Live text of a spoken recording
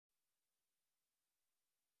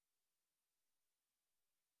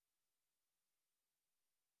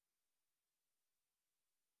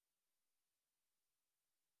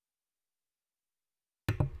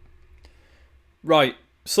Right,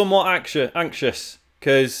 somewhat anxious,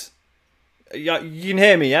 because you can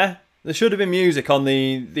hear me, yeah? There should have been music on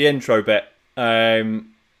the intro bit. And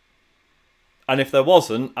if there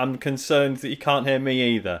wasn't, I'm concerned that you can't hear me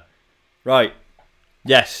either. Right,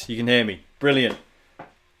 yes, you can hear me. Brilliant.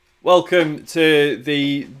 Welcome to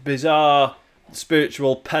the bizarre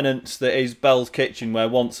spiritual penance that is Bell's Kitchen, where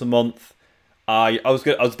once a month I was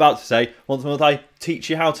about to say once a month I teach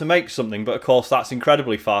you how to make something, but of course that's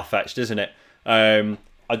incredibly far-fetched, isn't it? I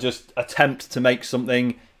just attempt to make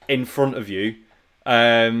something in front of you,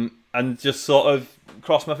 and just sort of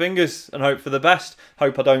cross my fingers and hope for the best.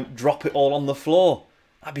 Hope I don't drop it all on the floor.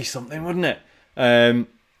 That'd be something, wouldn't it?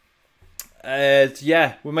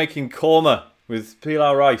 Yeah, we're making korma with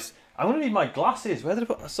Pilau Rice. I'm gonna need my glasses. Where did I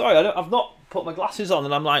put? Sorry, I've not put my glasses on,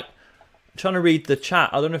 and I'm like trying to read the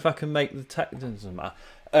chat. I don't know if I can make the text. Doesn't matter.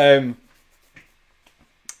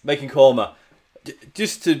 Making korma.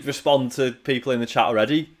 Just to respond to people in the chat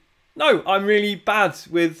already. No, I'm really bad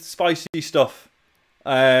with spicy stuff.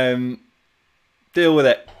 Deal with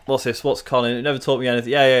it. What's this? What's Colin? It never taught me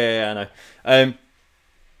anything. Yeah, I know.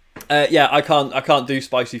 Yeah, I can't do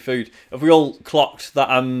spicy food. Have we all clocked that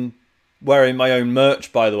I'm wearing my own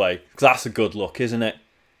merch, by the way? Because that's a good look, isn't it?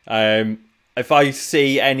 If I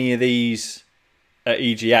see any of these at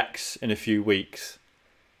EGX in a few weeks,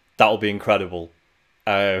 that'll be incredible.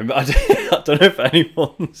 I don't know if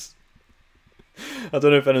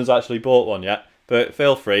anyone's actually bought one yet, but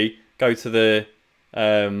feel free, go to the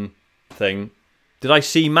thing. Did I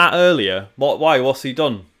see Matt earlier? Why? What's he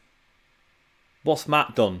done? What's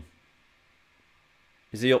Matt done?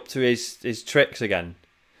 Is he up to his tricks again?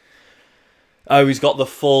 Oh, he's got the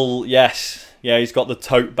full, yes. Yeah, he's got the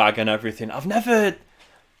tote bag and everything. I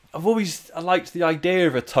liked the idea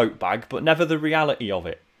of a tote bag, but never the reality of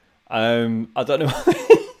it. I don't know.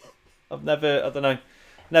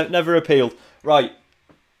 Never appealed. Right.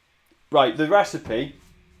 The recipe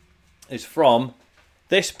is from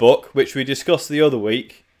this book, which we discussed the other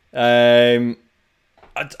week. I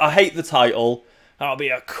hate the title. That'll be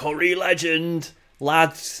a curry legend,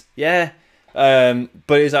 lads. Yeah.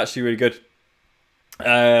 But it's actually really good.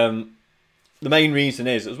 The main reason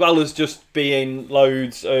is, as well as just being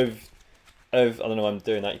loads of I don't know why I'm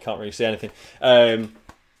doing that. You can't really see anything.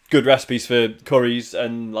 Good recipes for curries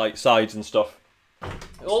and like sides and stuff.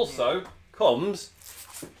 It also comes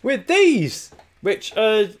with these, which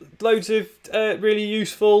are loads of really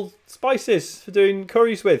useful spices for doing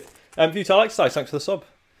curries with. Futile Exercise, thanks for the sub.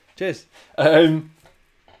 Cheers.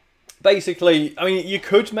 Basically, I mean, you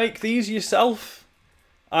could make these yourself.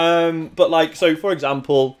 But like, so for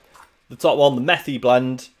example, the top one, the Methy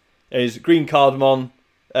blend, is green cardamom,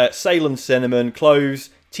 Ceylon cinnamon, cloves,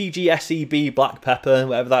 TGSEB black pepper,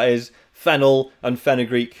 whatever that is, fennel, and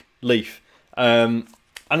fenugreek leaf. And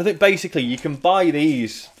I think basically you can buy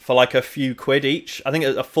these for like a few quid each. I think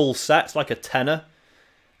a full set's like a tenner.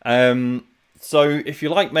 So if you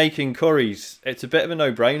like making curries, it's a bit of a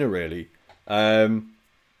no-brainer, really.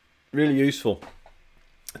 Really useful.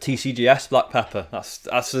 TCGS black pepper.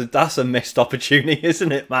 That's a missed opportunity,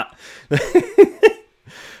 isn't it, Matt?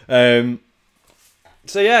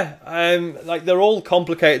 So yeah, like they're all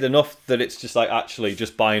complicated enough that it's just like actually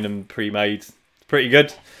just buying them pre-made. It's pretty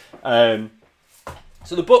good. So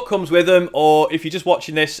the book comes with them, or if you're just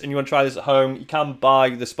watching this and you want to try this at home, you can buy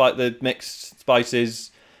the mixed spices.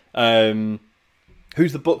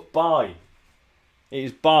 Who's the book by? It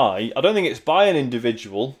is by, I don't think it's by an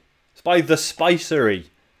individual. It's by The Spicery,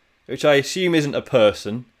 which I assume isn't a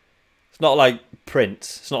person. It's not like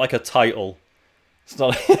Prince. It's not like a title. It's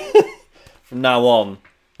not. From now on,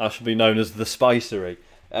 I should be known as The Spicery.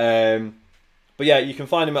 But yeah, you can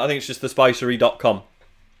find him. I think it's just thespicery.com.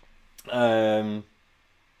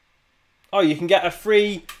 Oh, you can get a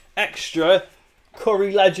free extra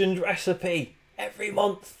curry legend recipe every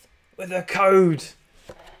month with a code.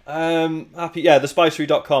 Yeah,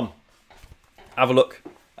 thespicery.com. Have a look.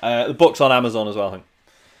 The book's on Amazon as well, I think.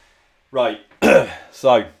 Right.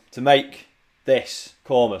 So to make this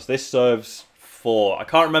korma, this serves 4. I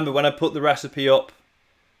can't remember when I put the recipe up.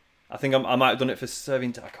 I think I might have done it for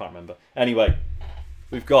serving. I can't remember. Anyway,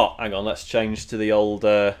 we've got. Hang on, let's change to the old.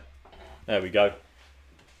 There we go.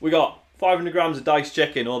 We got 500 grams of diced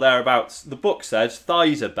chicken or thereabouts. The book says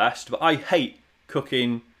thighs are best, but I hate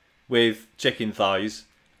cooking with chicken thighs,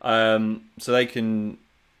 so they can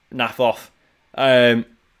naff off.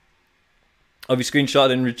 Have you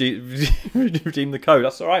screenshotted and redeem the code?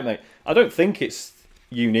 That's all right, mate. I don't think it's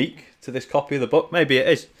unique to this copy of the book. Maybe it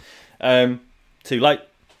is. Too late.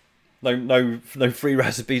 No free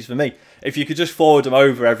recipes for me. If you could just forward them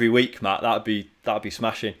over every week, Matt, that'd be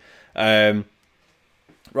smashing. Right.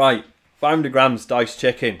 500 grams diced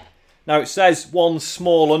chicken. Now it says 1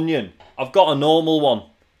 small onion. I've got a normal one.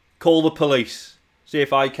 Call the police. See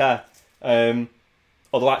if I care.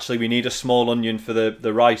 Although actually we need a small onion for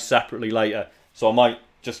the rice separately later. So I might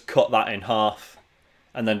just cut that in half.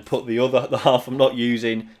 And then put the half I'm not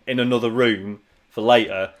using in another room for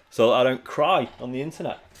later. So that I don't cry on the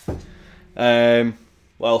internet.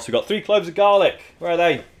 What else we got? 3 cloves of garlic. Where are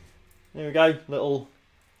they? There we go. Little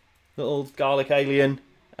garlic alien.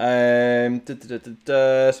 Some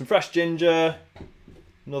fresh ginger.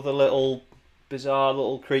 Another little bizarre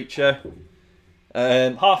little creature.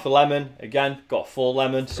 Half a lemon. Again, got a full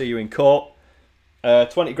lemon. See you in court.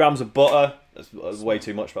 20 grams of butter. That's way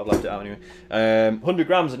too much, but I've left it out anyway. 100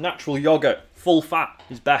 grams of natural yogurt. Full fat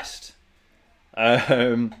is best.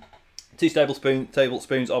 2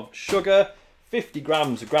 tablespoons of sugar. 50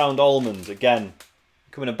 grams of ground almonds. Again,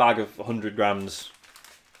 come in a bag of 100 grams.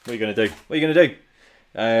 What are you going to do? What are you going to do?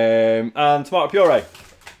 And tomato puree,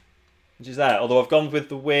 which is there. Although I've gone with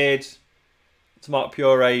the weird tomato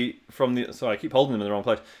puree from the... Sorry, I keep holding them in the wrong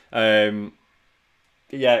place.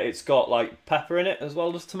 Yeah, it's got like pepper in it as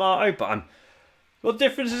well as tomato. But what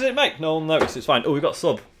difference does it make? No one noticed. It's fine. Oh, we've got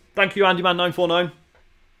sub. Thank you, AndyMan949.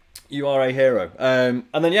 You are a hero. And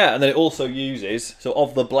then it also uses, so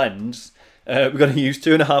of the blends, we're going to use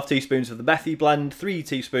 2.5 teaspoons of the Methy blend, 3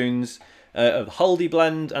 teaspoons of the Haldi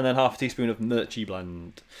blend, and then half a teaspoon of Mirchi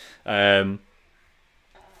blend. And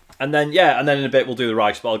then in a bit we'll do the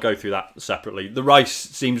rice, but I'll go through that separately. The rice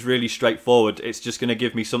seems really straightforward. It's just going to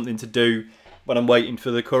give me something to do when I'm waiting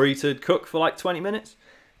for the curry to cook for like 20 minutes.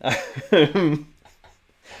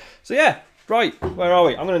 So yeah, right, where are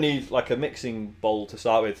we? I'm going to need like a mixing bowl to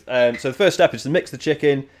start with. So the first step is to mix the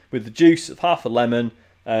chicken with the juice of half a lemon,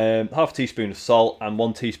 half a teaspoon of salt, and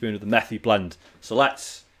 1 teaspoon of the Methy blend. So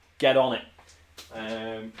let's get on it.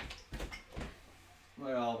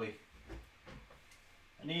 Where are we?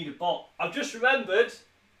 I need a bowl. I've just remembered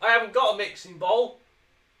I haven't got a mixing bowl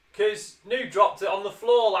because Nu dropped it on the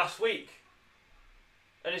floor last week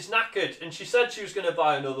and it's knackered, and she said she was going to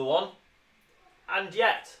buy another one, and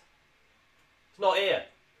yet it's not here.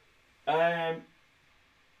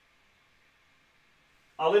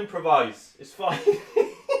 I'll improvise. It's fine.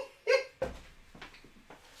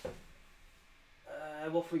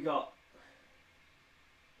 What have we got?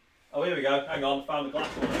 Oh, here we go. Hang on, found the glass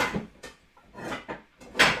one.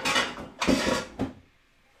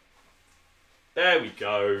 There we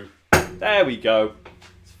go. There we go.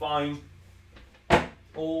 It's fine.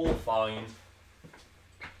 All fine.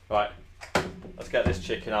 Right. Let's get this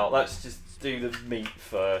chicken out. Let's just do the meat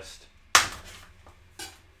first.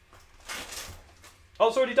 Oh,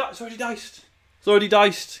 it's already diced. It's already diced. It's already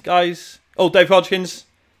diced, guys. Oh, Dave Hodgkins,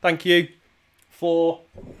 thank you for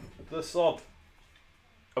the sub.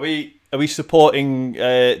 Are we supporting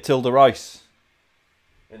Tilda Rice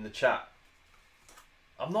in the chat?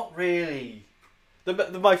 I'm not really.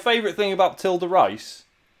 My favourite thing about Tilda Rice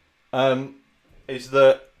is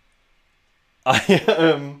that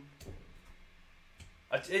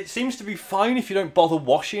it seems to be fine if you don't bother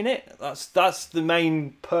washing it. That's the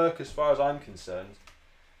main perk as far as I'm concerned.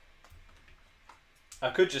 I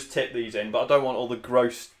could just tip these in, but I don't want all the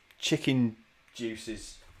gross chicken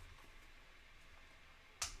juices.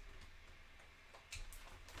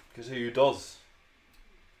 Because who does?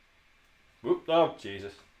 Whoop! Oh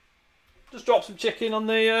Jesus! Just drop some chicken on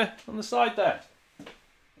the side there.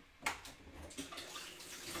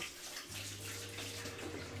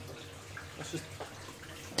 Let's just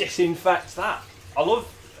disinfect that. I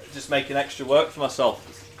love just making extra work for myself.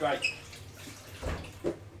 It's great.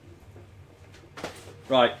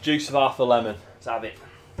 Right, juice of half a lemon. Let's have it.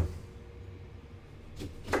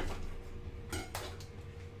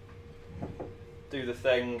 Do the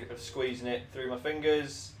thing of squeezing it through my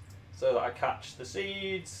fingers so that I catch the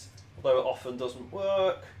seeds, although it often doesn't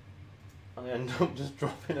work. I end up just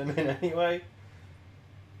dropping them in anyway.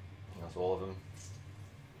 That's all of them.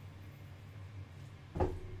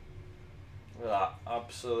 Look at that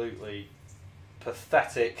absolutely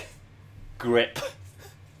pathetic grip.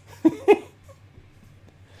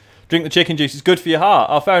 Drink the chicken juice, it's good for your heart.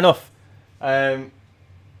 Oh, fair enough. I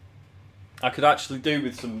could actually do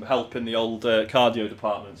with some help in the old cardio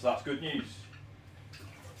department, so that's good news.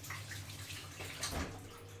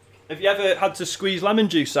 Have you ever had to squeeze lemon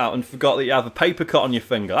juice out and forgot that you have a paper cut on your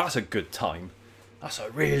finger? That's a good time. That's a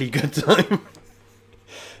really good time.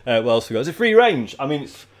 What else we got? Is it free range? I mean,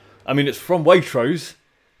 it's from Waitrose,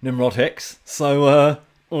 Nimrod Hicks. So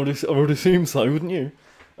I would assume so, wouldn't you?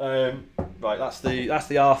 Right, that's the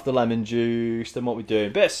half the lemon juice. Then what we're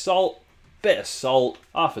doing? Bit of salt,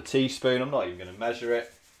 half a teaspoon. I'm not even going to measure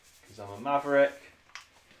it because I'm a maverick.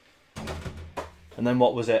 And then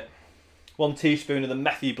what was it? 1 teaspoon of the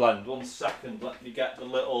methy blend. 1 second, let me get the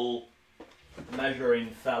little measuring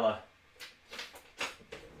fella.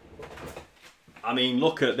 I mean,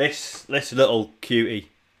 look at this little cutie.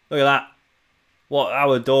 Look at that.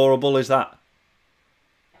 How adorable is that?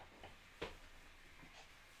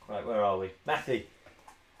 Right, where are we? Methy.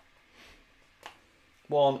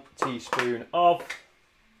 1 teaspoon of.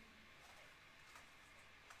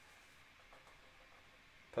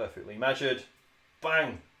 Perfectly measured.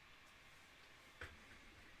 Bang.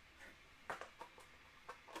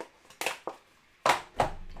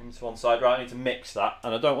 Into one side. Right, I need to mix that,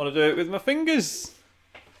 and I don't want to do it with my fingers.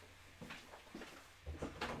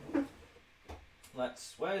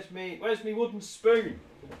 Where's me wooden spoon?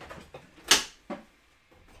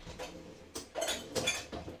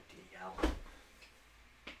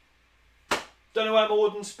 Don't know where my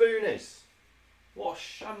wooden spoon is. What a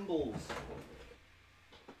shambles.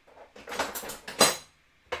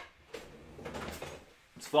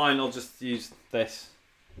 It's fine, I'll just use this.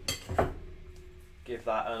 Give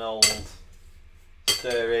that an old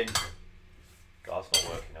stir in. God, it's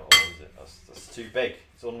not working at all, is it? That's too big.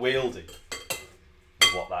 It's unwieldy.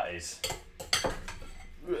 Is what that is.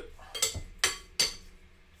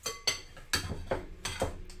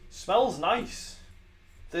 Smells nice.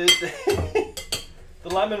 The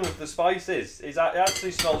lemon with the spices it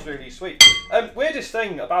actually smells really sweet. Weirdest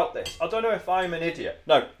thing about this, I don't know if I'm an idiot.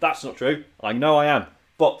 No, that's not true. I know I am.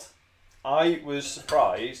 But I was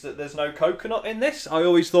surprised that there's no coconut in this. I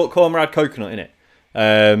always thought korma had coconut in it.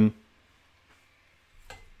 I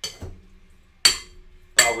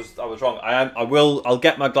was wrong. I'll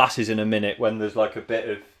get my glasses in a minute when there's like a bit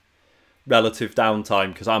of relative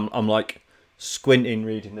downtime, because I'm like squinting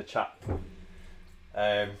reading the chat.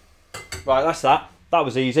 Right, that's that. That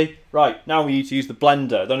was easy. Right, now we need to use the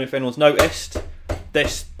blender. I don't know if anyone's noticed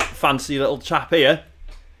this fancy little chap here.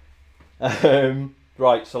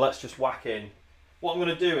 Right, so let's just whack in. What I'm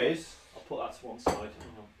going to do is, I'll put that to one side.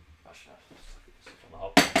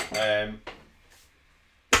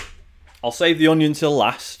 I'll save the onion till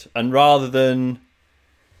last, and rather than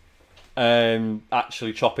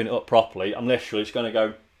actually chopping it up properly, I'm literally just going to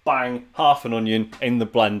go bang, half an onion in the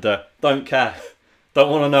blender. Don't care. Don't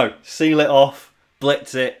want to know. Seal it off,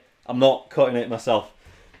 blitz it. I'm not cutting it myself.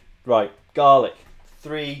 Right, garlic.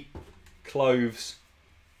 3 cloves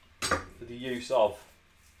for the use of.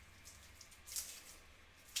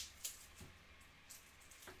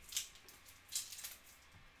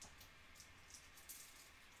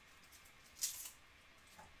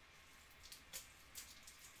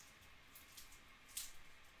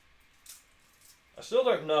 I still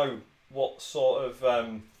don't know what sort of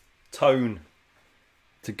tone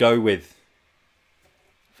to go with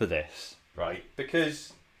for this, right?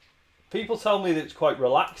 Because people tell me that it's quite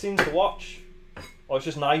relaxing to watch, or it's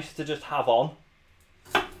just nice to just have on.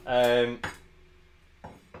 So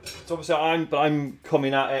obviously I'm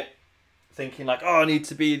coming at it thinking like, oh, I need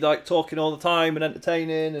to be like talking all the time and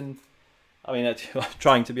entertaining, and I mean,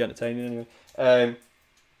 trying to be entertaining anyway.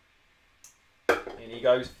 In he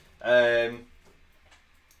goes.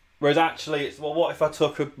 Whereas actually, it's, well, what if I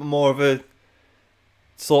took more of a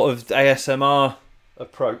sort of ASMR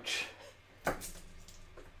approach,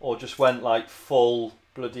 or just went like full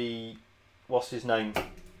bloody, what's his name,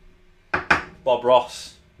 Bob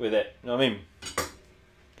Ross with it? You know what I mean?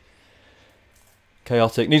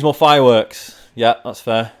 Chaotic. Needs more fireworks. Yeah, that's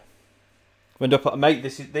fair. Wind up, mate.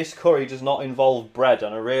 This curry does not involve bread,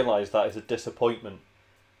 and I realise that is a disappointment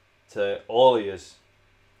to all of yous.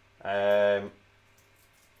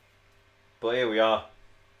 But here we are.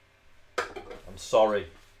 I'm sorry.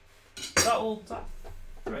 Is that all? Is that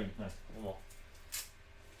 3? No, one more.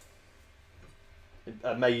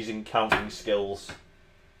 Amazing counting skills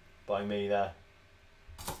by me there.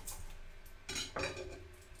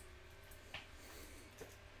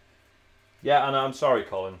 Yeah, and I'm sorry,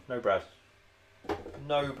 Colin. No bread.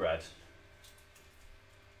 No bread.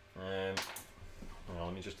 Hang on,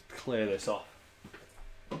 let me just clear this off.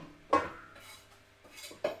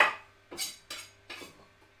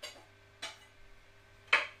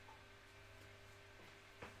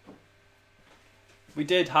 We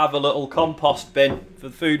did have a little compost bin for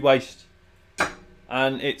the food waste,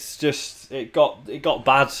 and it's just it got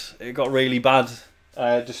bad. It got really bad,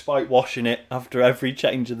 despite washing it after every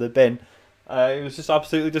change of the bin. It was just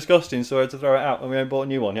absolutely disgusting, so I had to throw it out, and we haven't bought a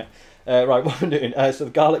new one yet. Right, what we're doing? So the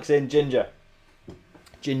garlic's in, ginger.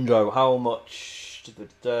 Ginger, how much?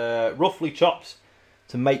 Roughly chopped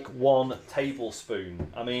to make 1 tablespoon.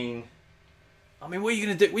 I mean, what are you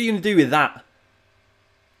gonna do? What are you gonna do with that?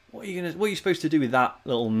 What are you supposed to do with that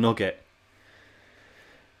little nugget?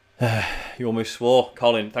 You almost swore.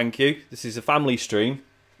 Colin, thank you. This is a family stream,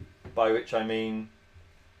 by which I mean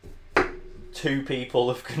 2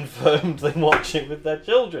 people have confirmed they watch it with their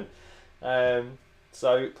children.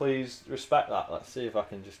 So please respect that. Let's see if I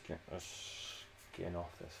can just get a skin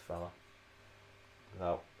off this fella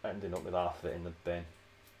without ending up with half of it in the bin.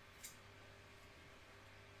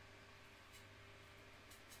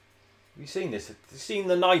 Have you seen this? Have you seen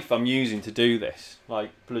the knife I'm using to do this?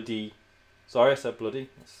 Like bloody... Sorry, I said bloody.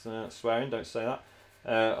 That's swearing, don't say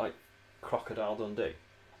that. Like Crocodile Dundee.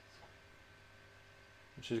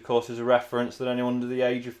 Which of course is a reference that anyone under the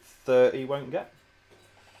age of 30 won't get.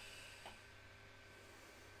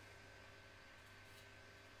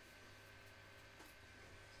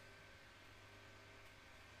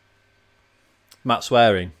 Matt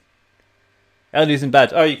swearing. Elodie's in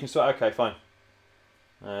bed. Oh, you can swear. Okay, fine.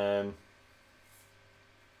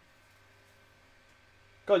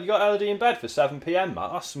 God, you got Elodie in bed for 7 PM,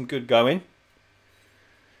 Matt. That's some good going.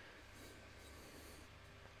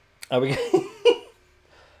 There we go.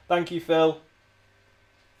 Thank you, Phil.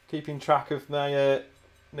 Keeping track of my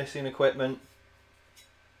missing equipment.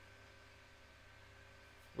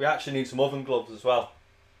 We actually need some oven gloves as well.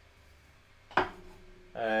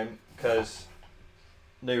 Because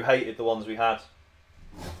Noo hated the ones we had.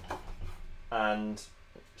 And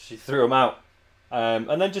she threw them out.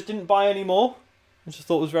 And then just didn't buy any more. Which I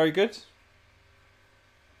thought was very good.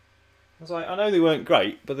 I was like, I know they weren't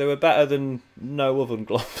great, but they were better than no oven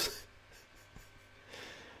gloves.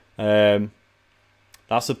 That's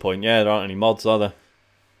the point, yeah, there aren't any mods, are there?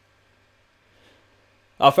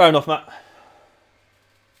 Oh, fair enough, Matt.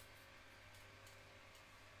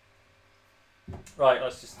 Right,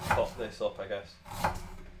 let's just top this up, I guess.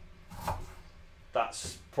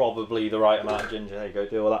 That's probably the right amount of ginger. There you go,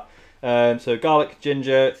 do all that. So garlic,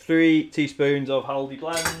 ginger, 3 teaspoons of Haldi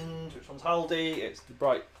blend. Which one's Haldi? It's the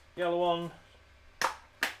bright yellow one. So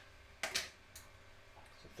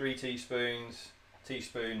 3 teaspoons.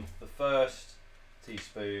 Teaspoon the first.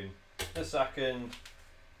 Teaspoon the second.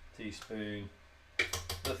 Teaspoon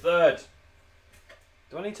the third.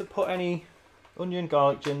 Do I need to put any onion,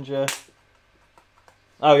 garlic, ginger?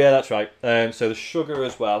 Oh yeah, that's right. So the sugar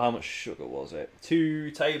as well. How much sugar was it? 2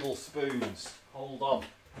 tablespoons. Hold on.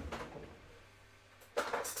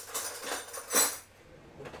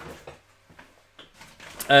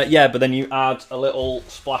 Yeah, but then you add a little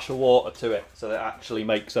splash of water to it, so that it actually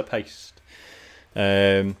makes a paste.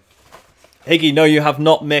 Higgy, no, you have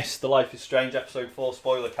not missed the Life is Strange episode 4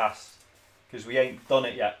 spoiler cast, because we ain't done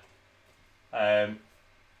it yet.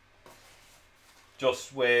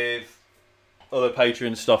 Just with other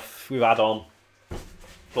Patreon stuff we've had on,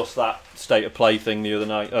 plus that state of play thing the other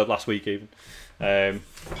night, last week even.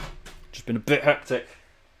 Just been a bit hectic,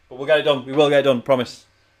 but we'll get it done. We will get it done, promise.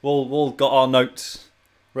 We'll got our notes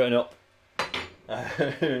written up.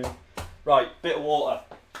 Right, bit of water.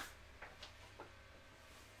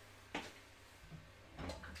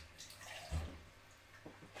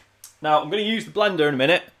 Now I'm going to use the blender in a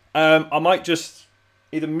minute. I might just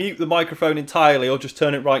either mute the microphone entirely or just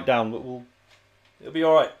turn it right down, but it'll be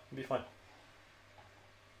all right. It'll be fine.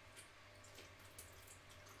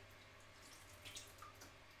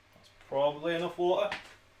 That's probably enough water.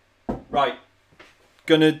 Right,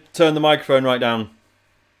 gonna turn the microphone right down.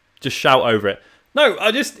 Just shout over it. No,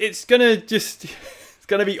 it's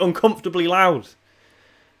gonna be uncomfortably loud.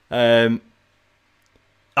 Oh,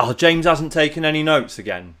 James hasn't taken any notes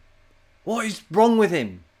again. What is wrong with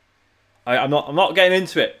him? I'm not getting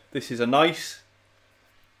into it. This is a nice,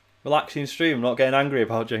 relaxing stream. I'm not getting angry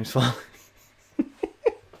about James falling.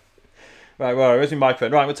 Right, well, where's my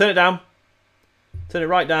microphone? Right, we'll turn it down. Turn it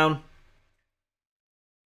right down.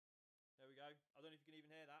 There we go. I don't know if you can even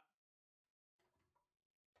hear that.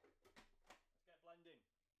 Let's get blending.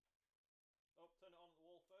 Oh, turn it on the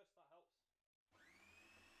wall first. That helps.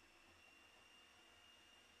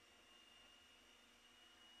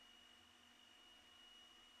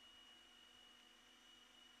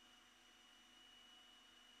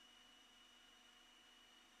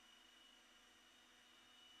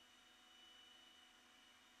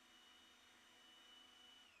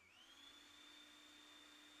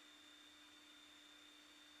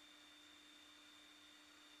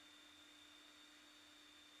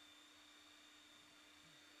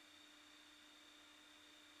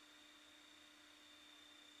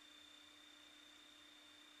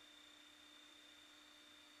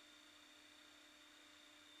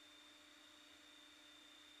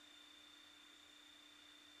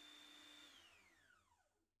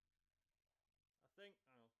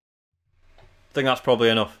 I think that's probably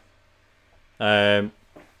enough. And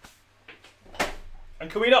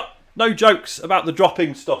can we not No jokes about the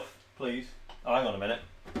dropping stuff, please. Oh, hang on a minute.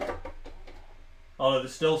 Oh no,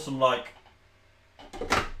 there's still some like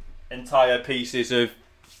entire pieces of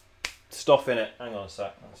stuff in it. Hang on a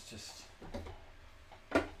sec. Let's just.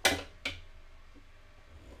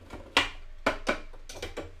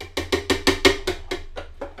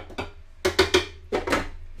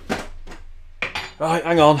 Right,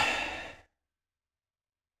 hang on.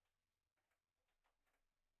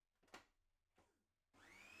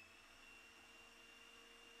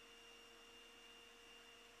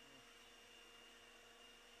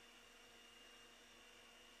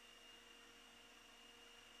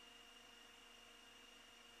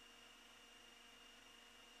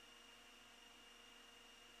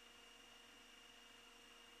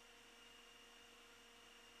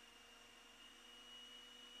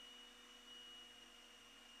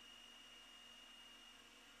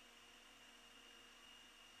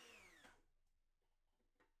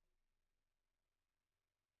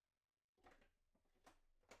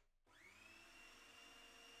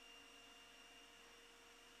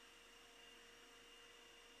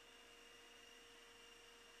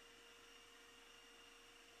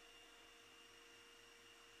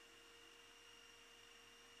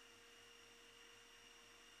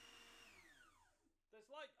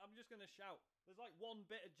 I'm just going to shout. There's like one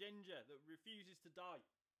bit of ginger that refuses to die.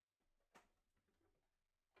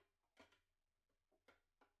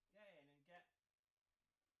 Yeah, and then get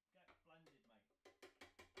blended, mate.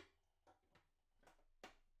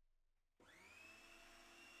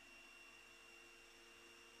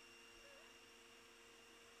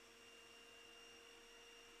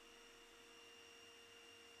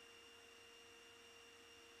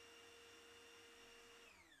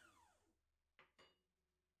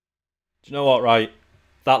 Do you know what? Right,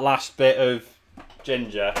 that last bit of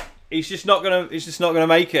ginger, he's just not gonna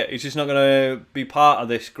make it. He's just not gonna be part of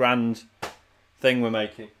this grand thing we're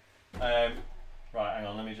making. Right, hang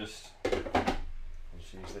on. Let me just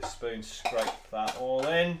use this spoon. Scrape that all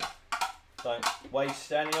in. Don't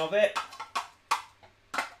waste any of it.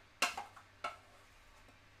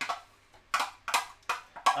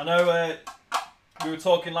 I know we were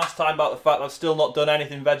talking last time about the fact that I've still not done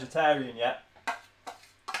anything vegetarian yet.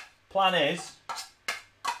 Plan is,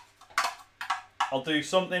 I'll do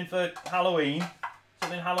something for Halloween,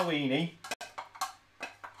 something Halloweeny.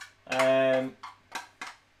 I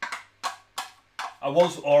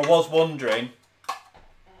was wondering.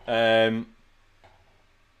 Hang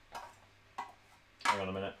on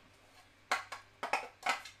a minute.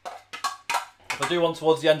 If I do one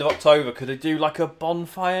towards the end of October, could I do like a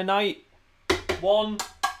bonfire night one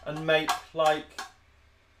and make like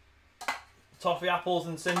toffee apples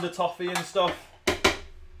and cinder toffee and stuff?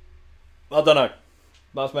 I don't know.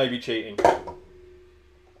 That's maybe cheating. Right,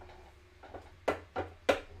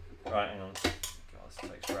 hang on. God, this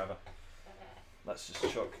takes forever. Let's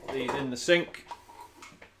just chuck these in the sink.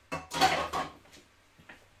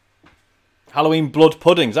 Halloween blood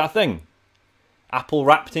pudding's that thing? Apple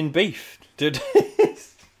wrapped in beef. Dude,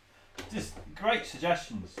 just great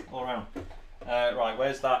suggestions all around. Right,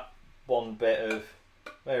 where's that one bit of...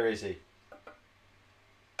 Where is he?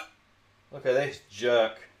 Look at this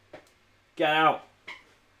jerk. Get out.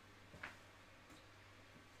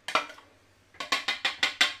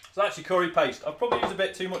 It's actually curry paste. I've probably used a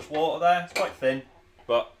bit too much water there. It's quite thin,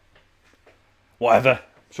 but whatever.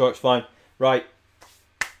 I'm sure it's fine. Right.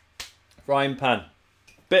 Frying pan.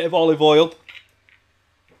 Bit of olive oil.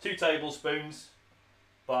 2 tablespoons.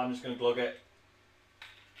 But I'm just going to glug it.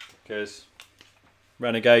 Because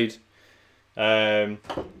renegade.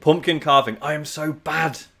 Pumpkin carving. I am so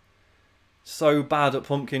bad. So bad at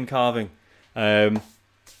pumpkin carving. No,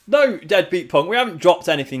 deadbeat punk. We haven't dropped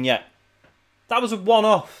anything yet. That was a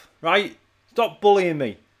one-off, right? Stop bullying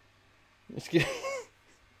me.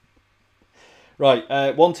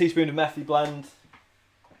 Right, 1 teaspoon of methy blend.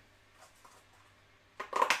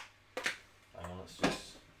 Hang on, let's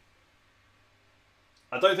just...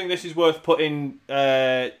 I don't think this is worth putting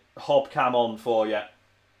hobcam on for yet.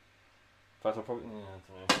 In fact, I'll probably...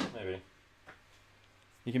 I don't know, maybe.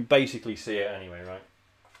 You can basically see it anyway, right?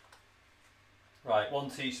 Right, 1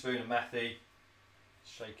 teaspoon of methy.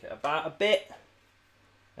 Shake it about a bit.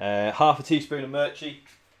 Half a teaspoon of mirchi.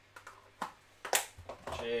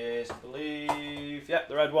 Which is, I believe, yep,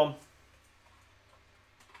 the red one.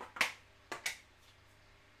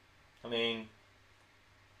 I mean,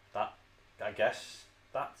 that, I guess,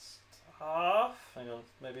 that's half. Hang on,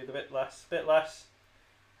 maybe a bit less, Here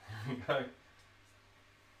we go.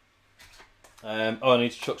 Oh, I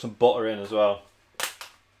need to chuck some butter in as well.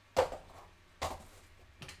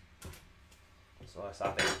 So let's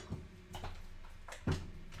add it.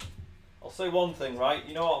 say one thing, right?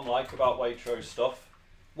 You know what I'm like about Waitrose stuff?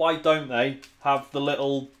 Why don't they have the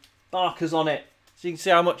little markers on it so you can see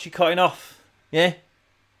how much you're cutting off? Yeah?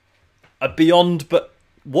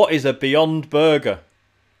 What is a Beyond Burger?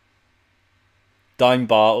 Dime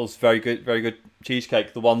Bartles, very good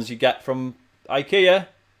cheesecake. The ones you get from IKEA,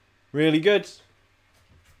 really good.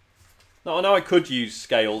 No, I know I could use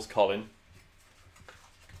scales, Colin.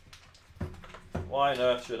 Why on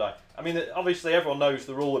earth should I? I mean, obviously everyone knows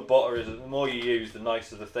the rule with butter is that the more you use, the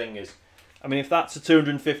nicer the thing is. I mean, if that's a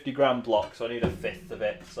 250 gram block, so I need a fifth of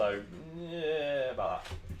it, so yeah, about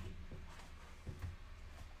that.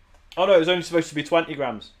 Oh no, it was only supposed to be 20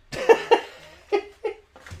 grams.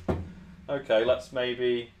 Okay, let's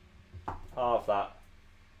maybe halve that.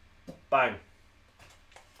 Bang.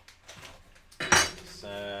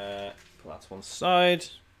 So, put that to one side.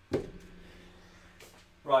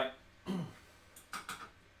 Right.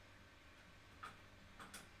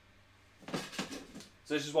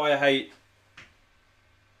 So this is why I hate...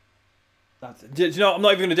 Do you know, I'm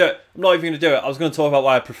not even going to do it. I'm not even going to do it. I was going to talk about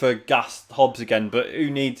why I prefer gas hobs again, but who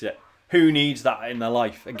needs it? Who needs that in their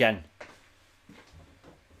life again?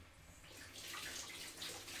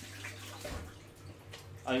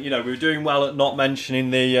 And, you know, we were doing well at not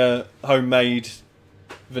mentioning the homemade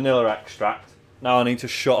vanilla extract. Now I need to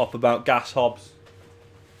shut up about gas hobs.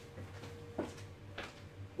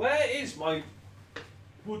 Where is my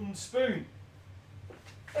wooden spoon?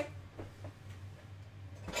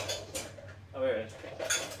 Oh, here it is.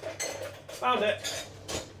 Found it.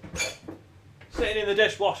 Sitting in the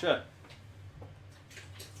dishwasher.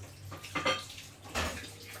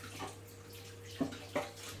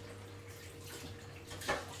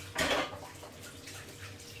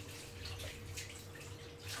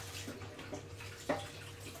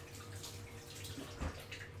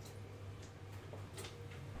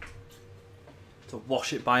 To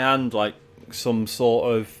wash it by hand like some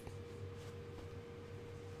sort of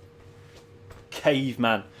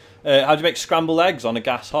caveman. How do you make scrambled eggs on a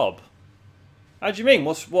gas hob? How do you mean?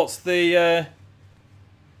 What's the I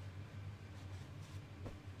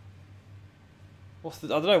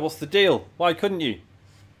don't know. What's the deal? Why couldn't you? You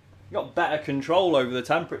got better control over the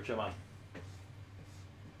temperature, man.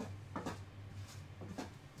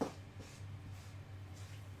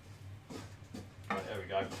 Right, there we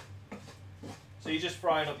go. So you're just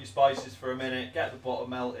frying up your spices for a minute. Get the butter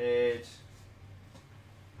melted.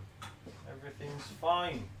 Everything's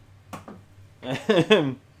fine.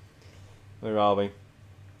 Where are we?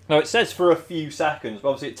 Now it says for a few seconds, but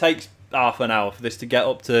obviously it takes half an hour for this to get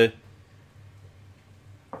up to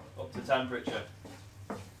temperature.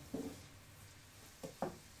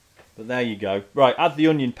 But there you go. Right, add the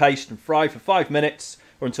onion paste and fry for 5 minutes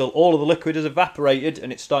or until all of the liquid has evaporated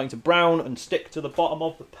and it's starting to brown and stick to the bottom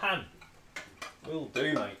of the pan. Will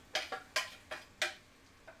do, mate.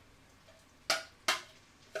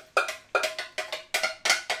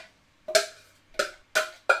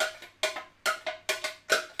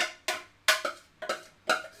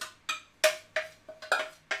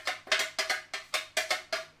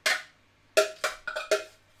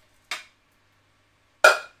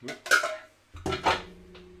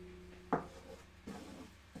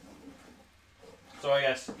 So I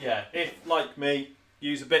guess, yeah, if, like me,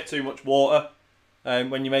 use a bit too much water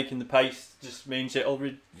when you're making the paste, just means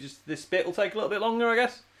this bit will take a little bit longer, I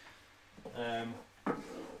guess. Right,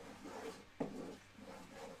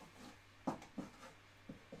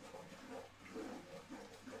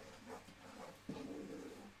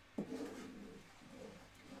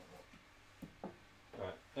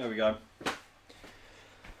 there we go.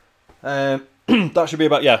 That should be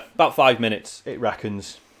about 5 minutes, it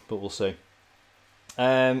reckons, but we'll see.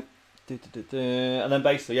 And then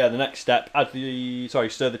basically, the next step,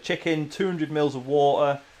 stir the chicken, 200 ml of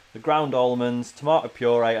water, the ground almonds, tomato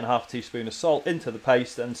puree and half a teaspoon of salt into the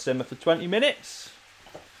paste and simmer for 20 minutes.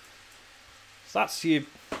 So that's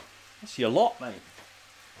your lot, mate.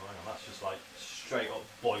 Oh, hang on, that's just like straight up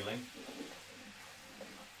boiling.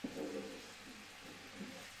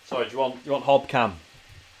 Sorry, do you want hob cam?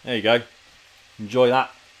 There you go. Enjoy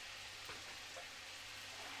that.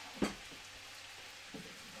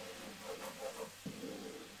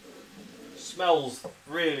 Smells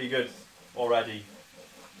really good already,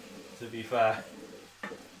 to be fair.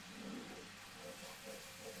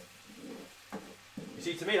 You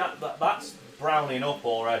see, to me that's browning up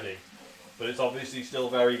already, but it's obviously still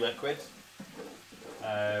very liquid.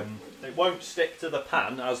 It won't stick to the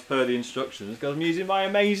pan as per the instructions because I'm using my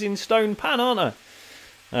amazing stone pan, aren't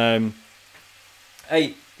I?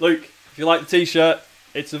 Hey, Luke, if you like the t-shirt,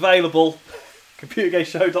 it's available.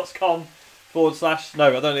 computergameshow.com/, no,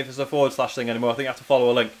 I don't know if it's a / thing anymore. I think I have to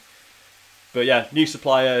follow a link. But yeah, new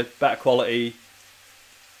supplier, better quality,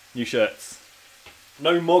 new shirts.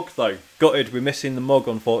 No mug though. Gutted, we're missing the mug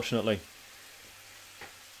unfortunately.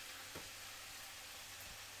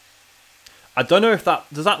 I don't know if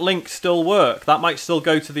does that link still work? That might still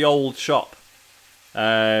go to the old shop.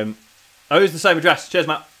 Oh, it's the same address. Cheers,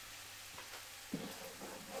 Matt.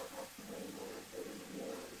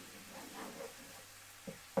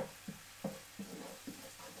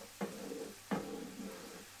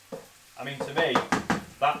 I mean, to me,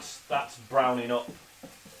 that's browning up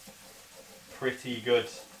pretty good.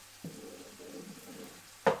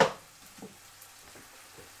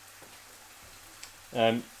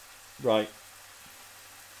 Right.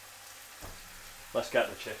 Let's get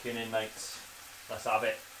the chicken in, mates. Let's have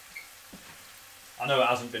it. I know it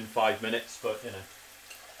hasn't been 5 minutes, but you know,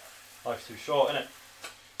 life's too short, isn't it?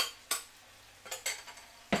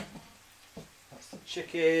 That's the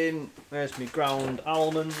chicken. There's me ground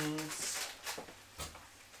almonds.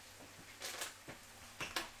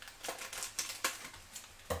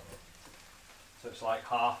 So it's like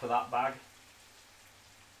half of that bag.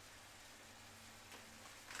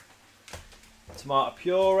 Tomato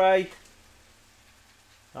puree.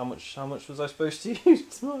 How much was I supposed to use?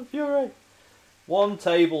 Tomato puree. 1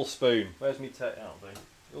 tablespoon. Where's me that'll do.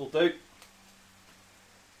 It'll do.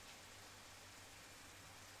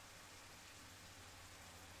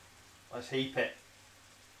 Let's heap it.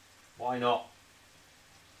 Why not?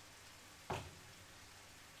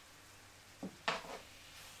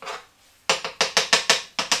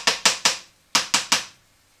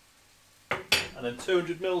 And then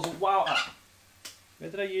 200 mils of water. Where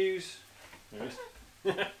did I use? There it is.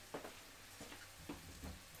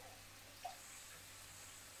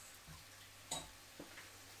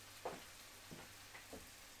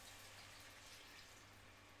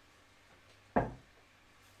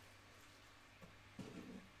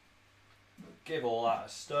 Give all that a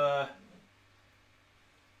stir.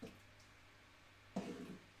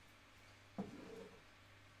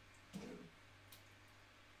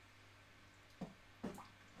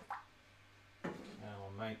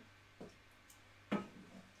 Mate.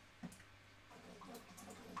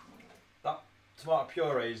 That tomato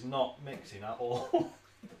puree is not mixing at all.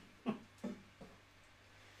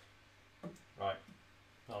 Right,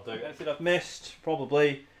 I'll do anything I've missed.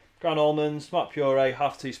 Probably ground almonds, tomato puree,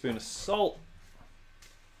 half teaspoon of salt.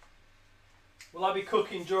 Will I be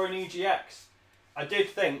cooking during EGX? I did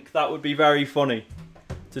think that would be very funny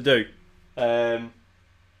to do. Hang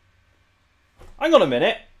on a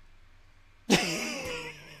minute.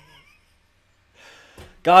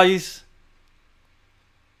 Guys,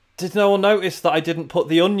 did no one notice that I didn't put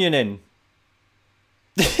the onion in?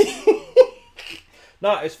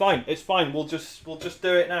 No, it's fine. It's fine. We'll just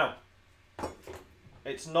do it now.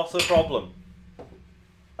 It's not a problem.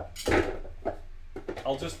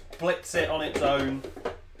 I'll just blitz it on its own.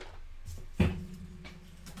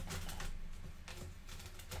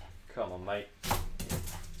 Come on, mate.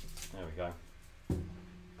 There we go.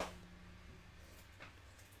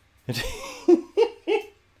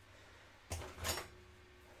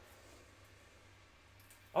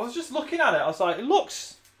 I was just looking at it. I was like, it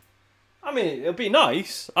looks. I mean, it'll be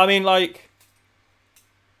nice. I mean, like,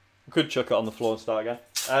 I could chuck it on the floor and start again.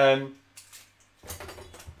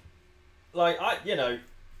 Like, you know,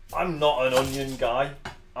 I'm not an onion guy.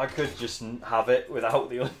 I could just have it without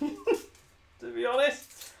the onion, to be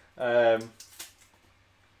honest. Come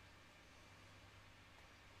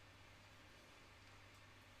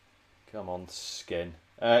on, skin.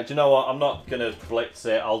 Do you know what? I'm not gonna blitz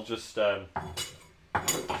it. I'll just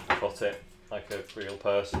cut it like a real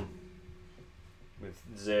person with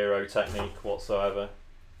zero technique whatsoever.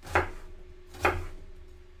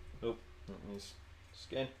 Oh, that means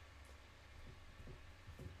skin.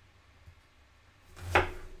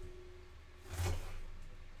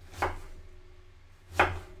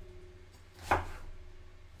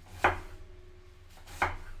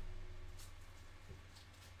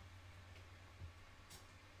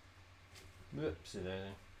 Whoopsie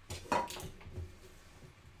daisy.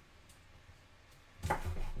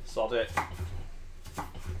 Sod it.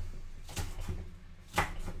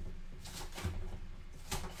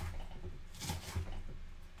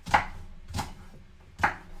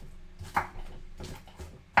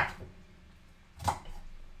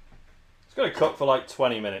 It's going to cook for like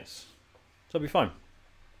 20 minutes. So it'll be fine.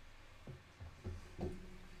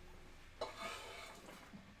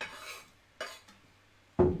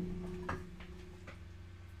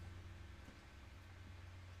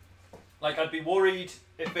 Like, I'd be worried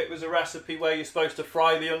if it was a recipe where you're supposed to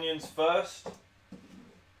fry the onions first.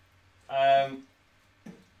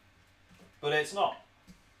 But it's not.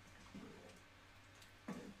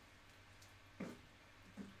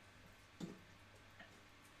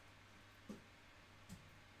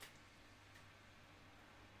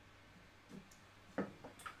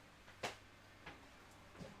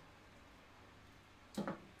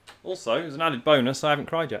 Also, as an added bonus, I haven't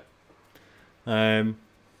cried yet. I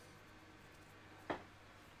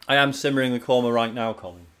am simmering the korma right now,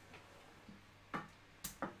 Colin. Turn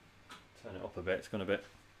it up a bit, it's gone a bit.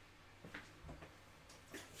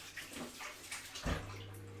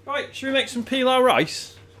 Right, should we make some pilau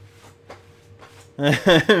rice?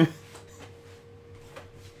 So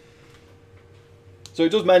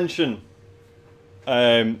it does mention.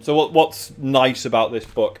 So what's nice about this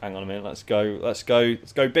book? Hang on a minute. Let's go.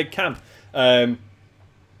 Big Cam.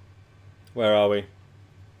 Where are we?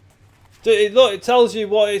 Look, it tells you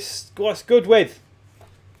what's good with.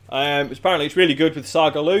 Apparently it's really good with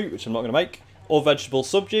sago loot, which I'm not going to make, or vegetable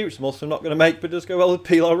subji, which I'm also not going to make, but does go well with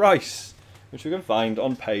pilau rice, which we can find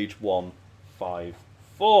on page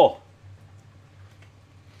 154.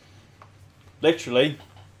 Literally,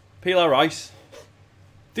 pilau rice,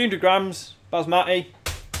 300 grams, basmati,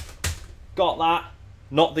 got that,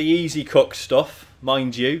 not the easy cook stuff,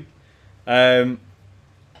 mind you.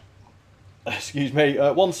 Excuse me,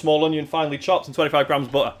 1 small onion finely chopped and 25 grams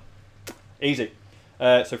butter. Easy.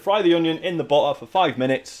 So fry the onion in the butter for 5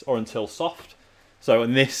 minutes or until soft. So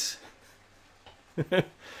in this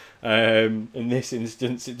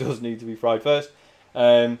instance, it does need to be fried first.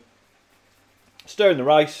 Stir in the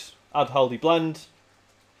rice, add healthy blend,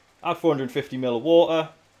 add 450 ml of water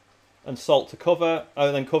and salt to cover.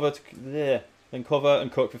 Then cover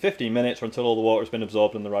and cook for 15 minutes or until all the water has been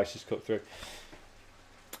absorbed and the rice is cooked through.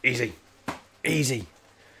 Easy. Easy.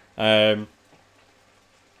 Yeah,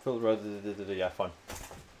 fine.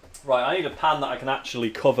 Right, I need a pan that I can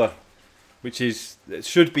actually cover, which is, it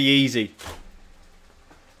should be easy,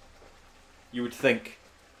 you would think.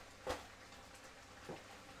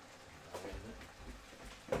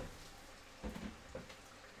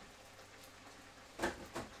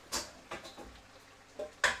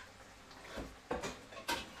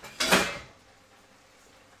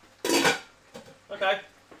 Okay.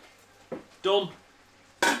 Done.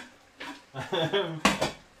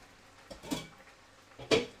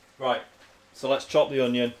 Right, so let's chop the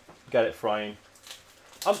onion, get it frying.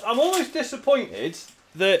 I'm almost disappointed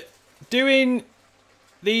that doing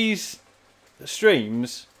these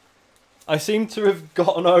streams, I seem to have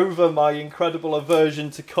gotten over my incredible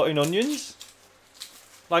aversion to cutting onions.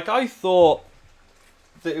 Like, I thought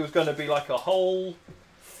that it was going to be like a whole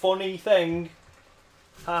funny thing.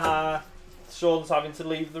 Haha. Sean's having to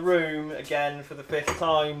leave the room again for the 5th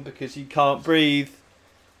time because he can't breathe.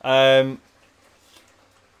 I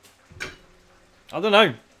don't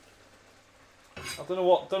know. I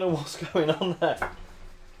don't know what's going on there.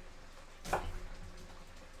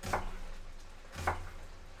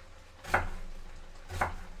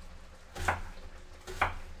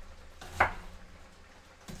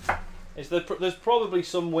 There's probably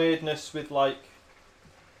some weirdness with like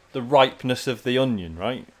the ripeness of the onion,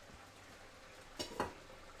 right?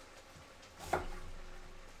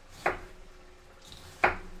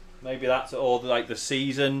 Maybe that's or like the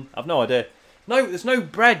season. I've no idea. No, there's no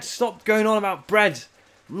bread. Stop going on about bread.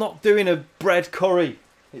 I'm not doing a bread curry.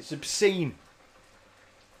 It's obscene.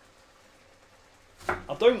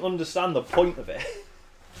 I don't understand the point of it,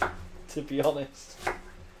 to be honest. Oh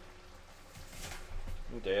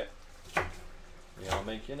dear. We are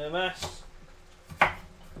making a mess.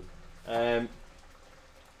 Right,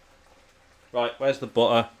 where's the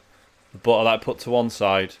butter? The butter that I put to one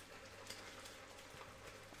side.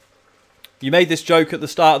 You made this joke at the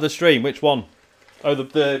start of the stream. Which one? Oh,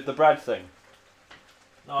 the bread thing.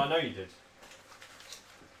 No, I know you did.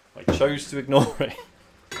 I chose to ignore it.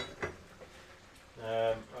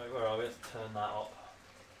 Right, where are we? Let's turn that up.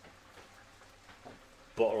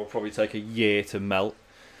 Butter will probably take a year to melt.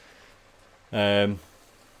 Yeah.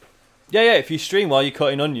 If you stream while you're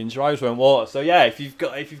cutting onions, your eyes won't water. So yeah, if you've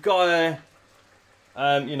got a,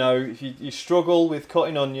 you know, if you struggle with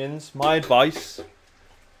cutting onions, my advice.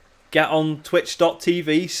 Get on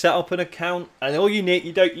twitch.tv, set up an account, and all you need,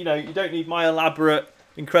 you don't need my elaborate,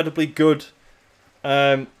 incredibly good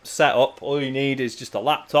setup. All you need is just a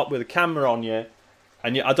laptop with a camera on you,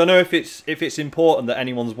 and I don't know if it's important that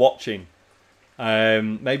anyone's watching.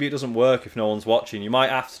 Maybe it doesn't work if no one's watching. You might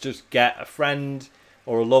have to just get a friend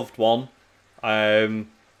or a loved one to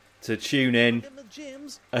tune in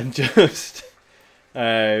and just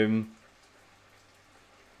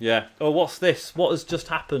yeah. Oh, what's this? What has just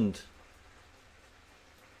happened?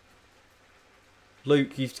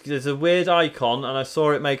 Luke, there's a weird icon and I saw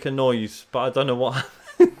it make a noise, but I don't know what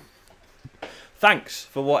happened. Thanks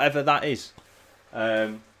for whatever that is.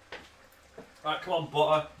 Right, come on,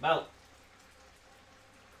 butter, melt.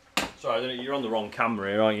 Sorry, I don't know, you're on the wrong camera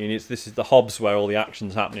here, aren't you? This is the Hobbs where all the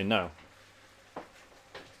action's happening now.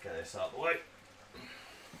 Get this out of the way.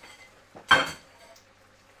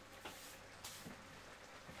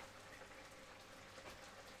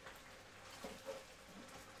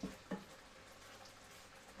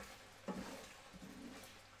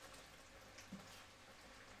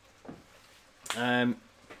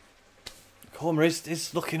 Korma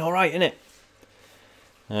is looking alright, isn't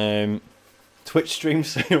it? Twitch streams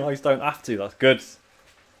so you guys don't have to. That's good.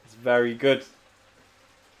 It's very good.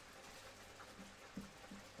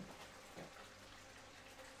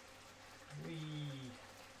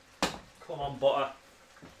 Come on, butter.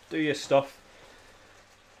 Do your stuff.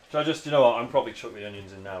 Should I just, you know what? I'm probably chuck the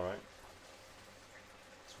onions in now, right?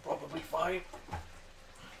 It's probably fine.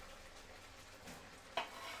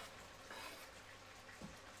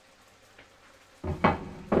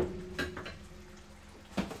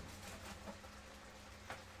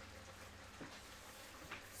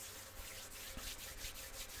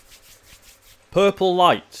 Purple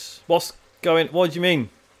lights. What do you mean?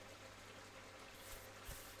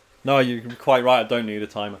 No, you're quite right. I don't need a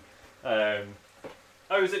timer. Oh,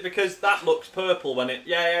 is it because that looks purple when it...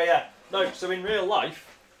 Yeah. No, so in real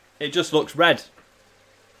life, it just looks red.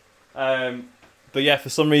 But yeah, for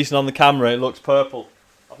some reason on the camera, it looks purple.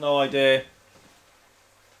 I've no idea.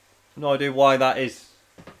 No idea why that is.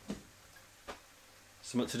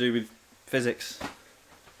 Something to do with physics.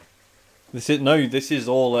 This is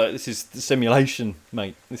all this is the simulation,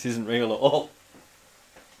 mate. This isn't real at all.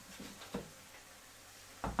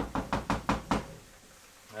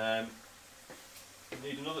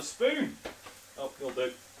 Need another spoon. Oh, you'll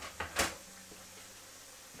do.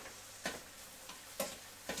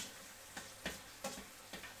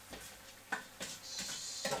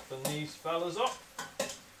 Soften these fellas up.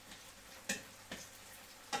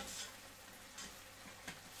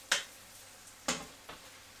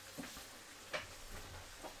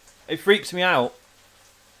 It freaks me out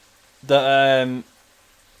that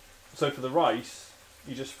so for the rice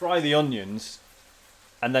you just fry the onions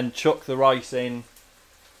and then chuck the rice in,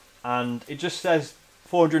 and it just says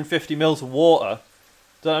 450 mils of water.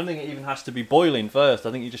 I don't think it even has to be boiling first.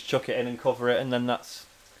 I think you just chuck it in and cover it, and then that's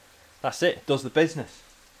it. Does the business.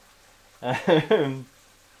 I'm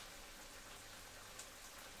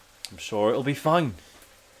sure it'll be fine.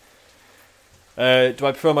 Do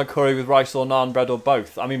I prefer my curry with rice or naan bread or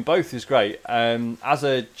both? I mean, both is great. As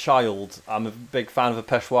a child, I'm a big fan of a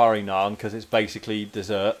Peshwari naan because it's basically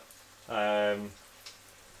dessert.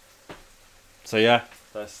 So yeah,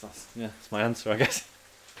 that's my answer, I guess.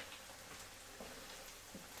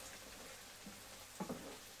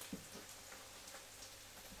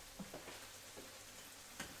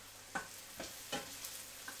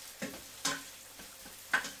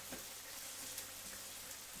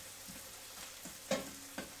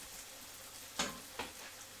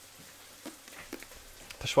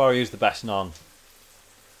 Peshwari is the best naan.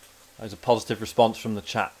 There's a positive response from the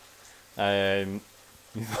chat.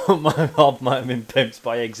 You thought my hob might have been pimped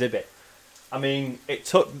by Exhibit. I mean, it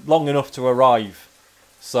took long enough to arrive,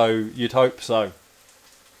 so you'd hope so.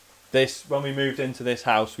 When we moved into this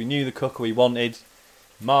house, we knew the cooker we wanted,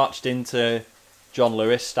 marched into John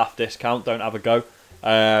Lewis, staff discount, don't have a go.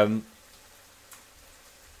 Yeah,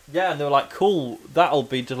 and they were like, cool, that'll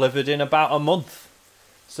be delivered in about a month.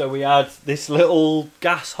 So we had this little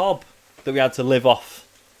gas hob that we had to live off.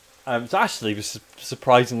 It actually was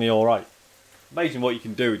surprisingly alright. Amazing what you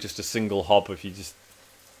can do with just a single hob if you just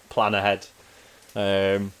plan ahead.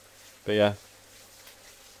 But yeah.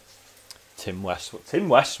 Tim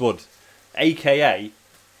Westwood, aka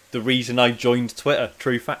the reason I joined Twitter.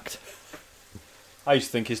 True fact. I used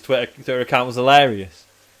to think his Twitter account was hilarious.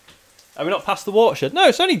 Are we not past the watershed? No,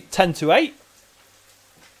 it's only 10 to 8.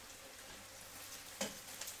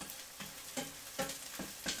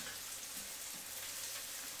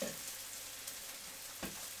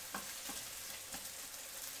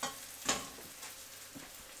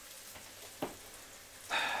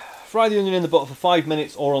 Fry the onion in the butter for 5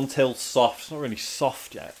 minutes or until soft. It's not really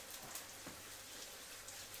soft yet.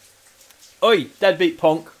 Oi, deadbeat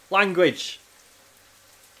punk. Language.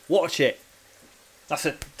 Watch it. That's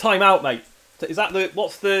a time out, mate. Is that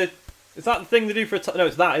the thing they do for a no,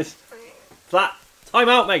 it's that. It's that. Time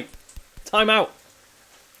out, mate. Time out.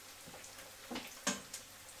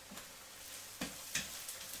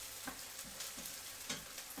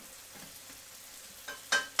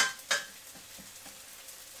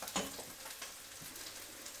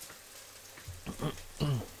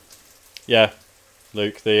 Yeah,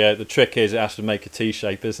 Luke, the trick is it has to make a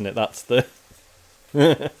T-shape, isn't it? That's the...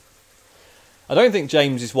 I don't think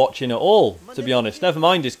James is watching at all, to be honest. Never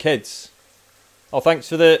mind his kids. Oh, thanks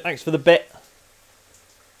for the bit.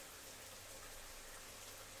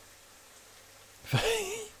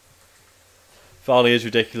 Farley is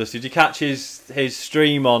ridiculous. Did you catch his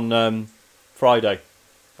stream on Friday?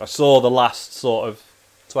 I saw the last sort of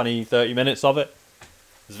 20-30 minutes of it. It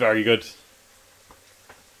was very good.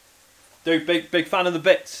 Dude, big fan of the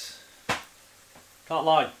bits. Can't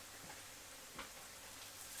lie.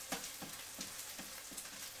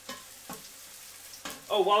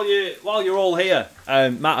 Oh, while you're all here,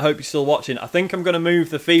 Matt, I hope you're still watching. I think I'm going to move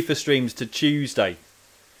the FIFA streams to Tuesday,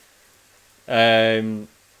 because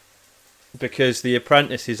The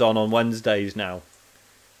Apprentice is on Wednesdays now,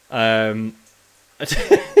 and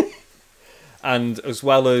as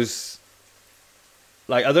well as,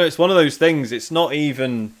 like, I don't know, it's one of those things. It's not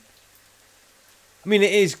even. I mean,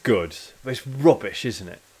 it is good, but it's rubbish, isn't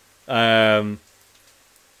it?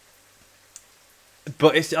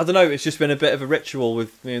 But it's, I don't know, it's just been a bit of a ritual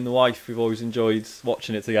with me and the wife. We've always enjoyed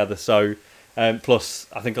watching it together. So, plus,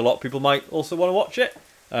 I think a lot of people might also want to watch it.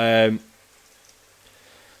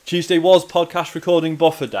 Tuesday was podcast recording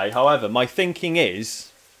buffer day. However, my thinking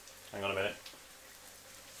is... Hang on a minute.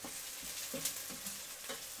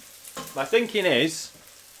 My thinking is...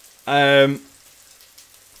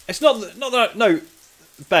 it's not that... No,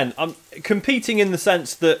 Ben, I'm competing in the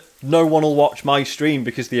sense that no one will watch my stream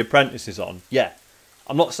because The Apprentice is on. Yeah.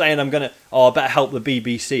 I'm not saying I'm going to... Oh, I better help the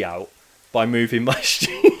BBC out by moving my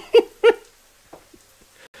stream.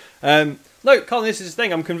 No, Colin, this is the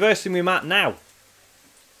thing. I'm conversing with Matt now.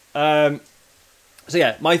 So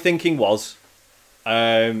yeah, my thinking was...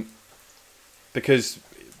 because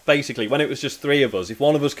basically, when it was just 3 of us, if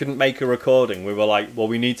one of us couldn't make a recording, we were like, well,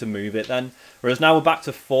 we need to move it then. Whereas now we're back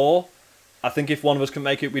to 4. I think if one of us can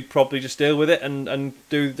make it, we'd probably just deal with it and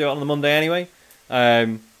do it on the Monday anyway.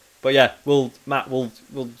 But yeah, Matt, we'll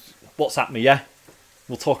WhatsApp me, yeah?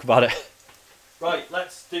 We'll talk about it. Right,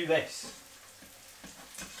 let's do this.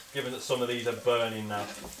 Given that some of these are burning now.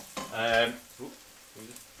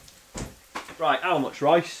 Right, how much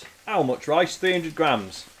rice? How much rice? 300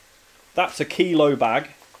 grams. That's a kilo bag.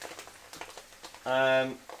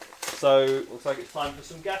 So, looks like it's time for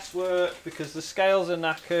some guesswork because the scales are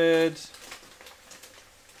knackered.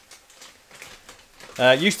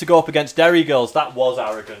 Used to go up against Dairy Girls. That was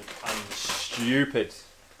arrogant and stupid,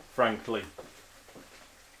 frankly.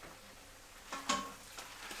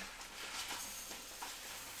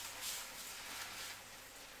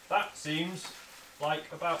 That seems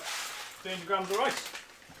like about 300 grams of rice.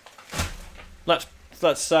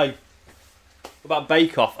 Let's say about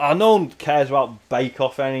Bake Off. No one cares about Bake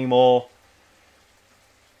Off anymore.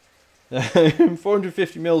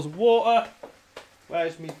 450 mils of water.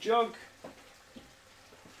 Where's my jug?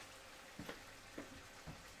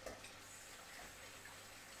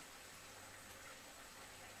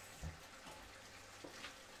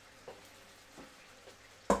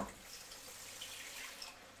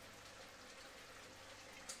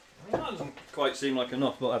 That doesn't quite seem like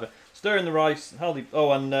enough, but whatever. Stir in the rice, haldi.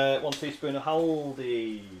 Oh, and 1 teaspoon of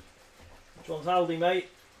haldi. Which one's haldi, mate?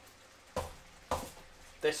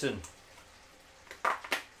 This'n.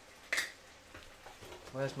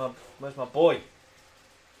 Where's my boy?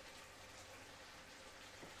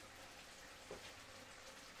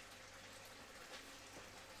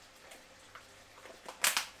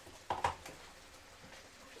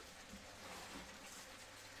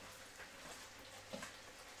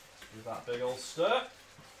 Give that a big old stir.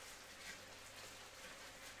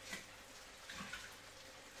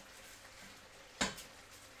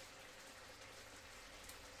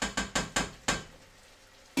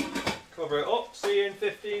 Cover it up, see you in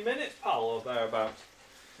 15 minutes, pal, or thereabouts.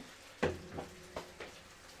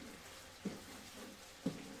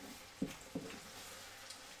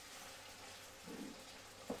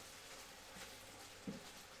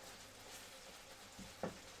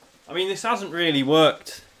 I mean, this hasn't really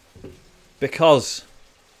worked because,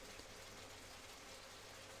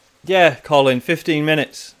 yeah, Colin, 15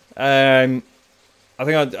 minutes. I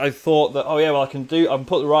think I thought that, oh yeah, well I can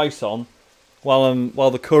put the rice on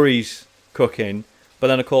while the curry's cooking, but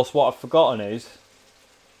then of course what I've forgotten is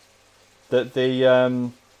that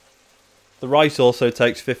the rice also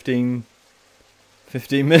takes 15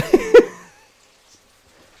 minutes.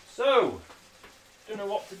 So, don't know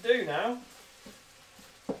what to do now.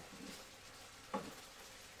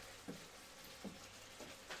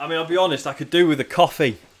 I mean, I'll be honest, I could do with a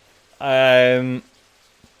coffee. I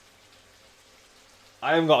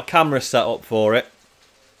haven't got a camera set up for it.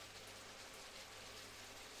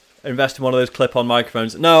 Invest in one of those clip-on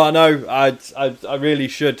microphones. No, I know. I really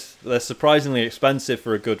should. They're surprisingly expensive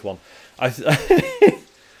for a good one.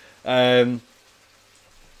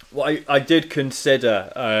 What I did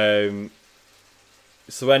consider.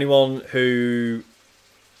 So anyone who.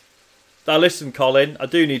 Now listen, Colin. I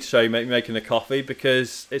do need to show you making a coffee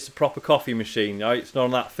because it's a proper coffee machine. Right? It's not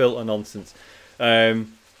on that filter nonsense. What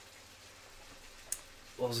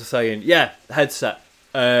was I saying? Yeah, headset.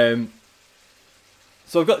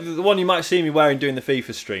 So I've got the one you might see me wearing doing the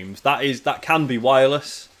FIFA streams. That can be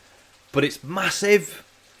wireless, but it's massive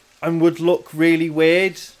and would look really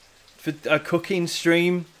weird for a cooking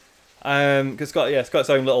stream. Cause it's got its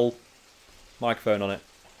own little microphone on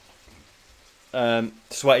it.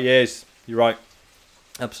 Sweaty ears. You're right.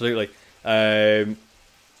 Absolutely. I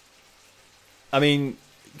mean,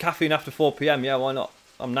 caffeine after 4 PM. Yeah, why not?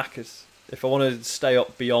 I'm knackers. If I want to stay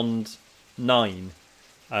up beyond 9,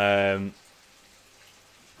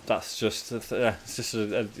 that's just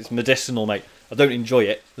it's medicinal, mate. I don't enjoy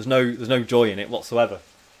it. There's no joy in it whatsoever.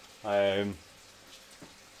 It's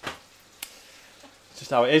just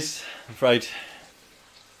how it is, I'm afraid.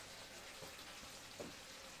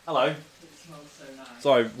 Hello. It smells so nice.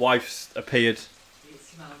 Sorry, wife's appeared. It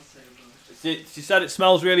smells so good. She said it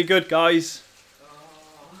smells really good, guys. Oh.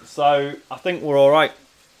 So I think we're all right.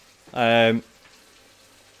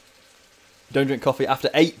 Don't drink coffee after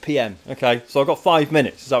 8 PM. Okay, so I've got 5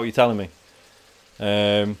 minutes. Is that what you're telling me?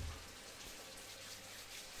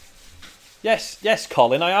 Yes,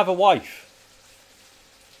 Colin. I have a wife.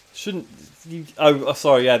 Shouldn't you? Oh,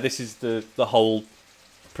 sorry. Yeah, this is the whole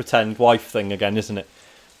pretend wife thing again, isn't it?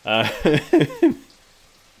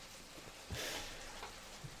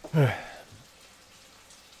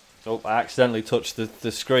 Oh, I accidentally touched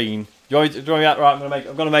the screen. Do you want me to, right, I'm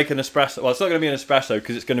gonna make an espresso. Well, it's not gonna be an espresso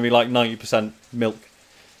because it's gonna be like 90% milk.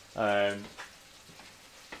 Because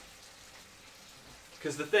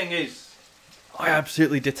the thing is, I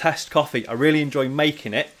absolutely detest coffee. I really enjoy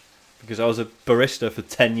making it because I was a barista for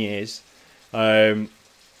 10 years. But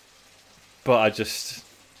it's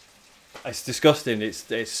disgusting.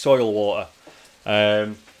 It's soil water.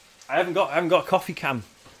 I haven't got a coffee can,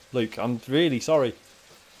 Luke. I'm really sorry.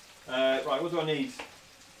 Right, what do I need?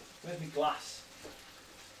 Where's my glass?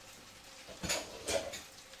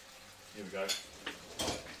 Here we go.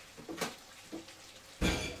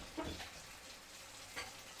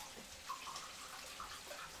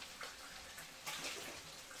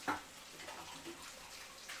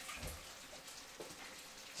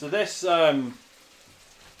 So this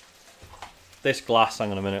glass,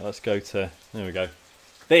 hang on a minute, let's go to, there we go.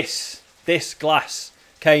 This glass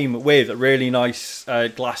came with a really nice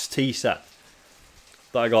glass tea set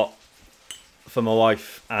that I got for my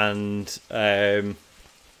wife, and to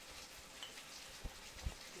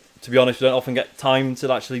be honest, we don't often get time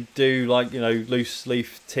to actually do loose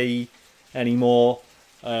leaf tea anymore.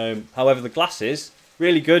 However, the glass is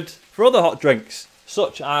really good for other hot drinks,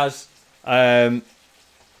 such as the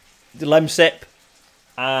lemsip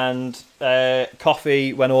and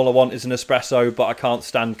coffee when all I want is an espresso, but I can't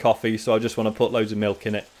stand coffee, so I just want to put loads of milk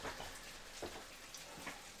in it.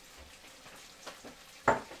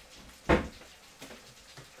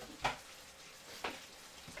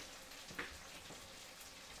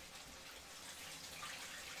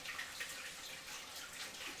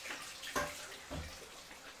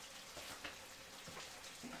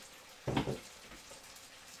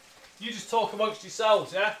 You just talk amongst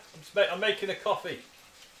yourselves, yeah? I'm making a coffee.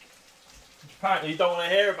 Which apparently you don't want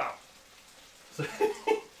to hear about. So say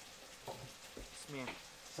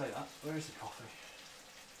that. Where is the coffee?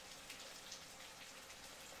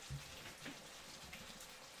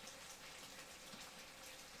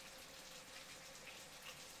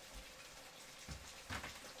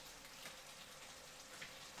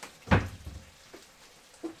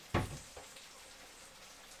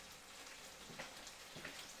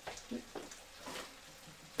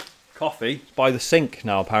 Coffee by the sink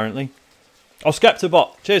now, apparently. Oh,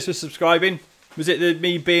 Skeptabot, cheers for subscribing. Was it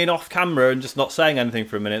me being off camera and just not saying anything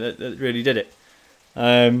for a minute that really did it?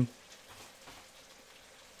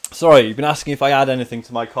 Sorry, you've been asking if I add anything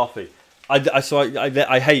to my coffee. I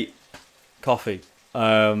hate coffee.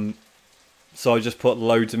 So I just put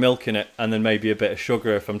loads of milk in it and then maybe a bit of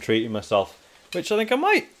sugar if I'm treating myself, which I think I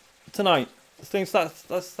might tonight. I think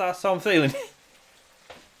that's how I'm feeling.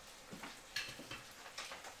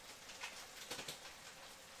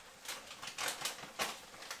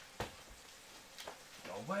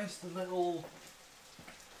 Where's the little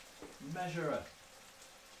measurer,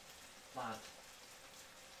 lad?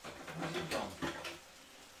 Where's he gone?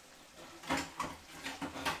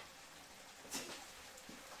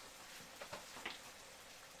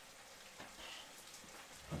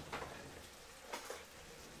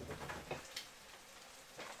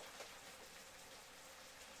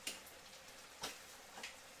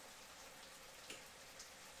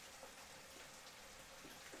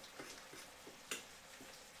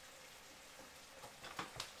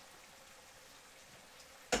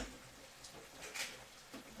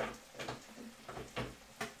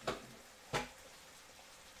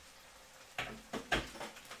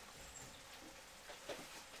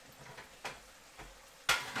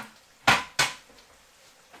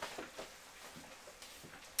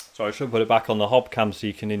 Sorry, I should put it back on the hob cam so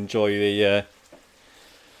you can enjoy the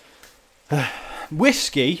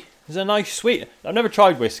whiskey. Is a nice sweet. I've never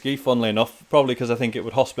tried whiskey, funnily enough, probably because I think it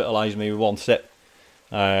would hospitalise me with one sip.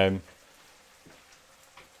 Oh,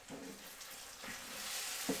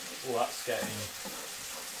 that's getting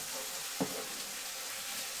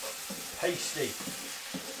pasty.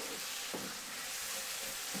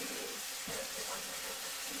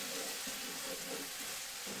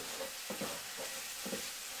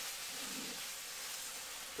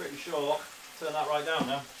 Pretty sure. Turn that right down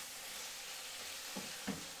now.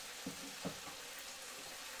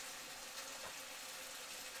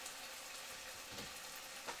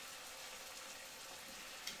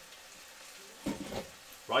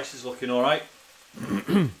 Rice is looking alright. You're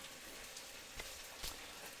going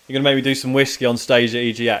to make me do some whiskey on stage at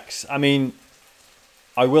EGX. I mean,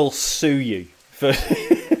 I will sue you for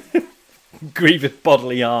grievous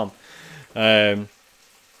bodily harm.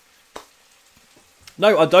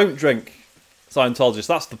 No, I don't drink Scientologist.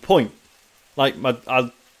 That's the point. Like, my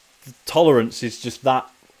tolerance is just that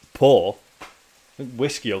poor.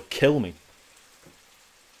 Whiskey will kill me.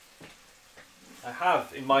 I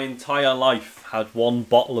have, in my entire life, had one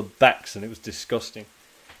bottle of Beck's and it was disgusting.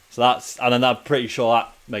 So that's, and then I'm pretty sure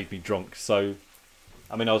that made me drunk. So,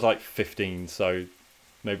 I mean, I was like 15, so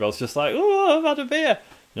maybe I was just like, oh, I've had a beer.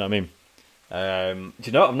 You know what I mean? Do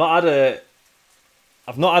you know,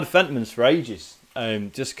 I've not had Fentimans for ages.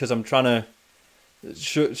 Just because I'm trying to,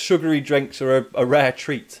 sugary drinks are a rare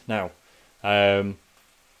treat now. No,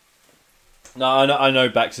 I know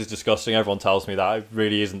Beck's is disgusting. Everyone tells me that. It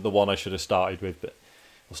really isn't the one I should have started with,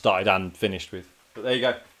 or started and finished with. But there you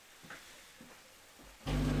go.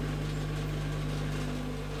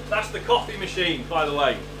 That's the coffee machine, by the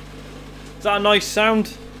way. Is that a nice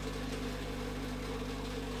sound?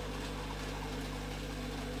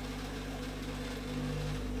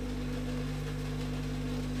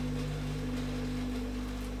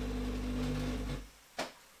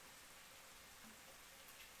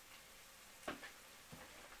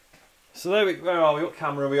 So there we, where are we? What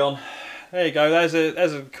camera are we on? There you go.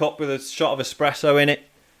 There's a cup with a shot of espresso in it.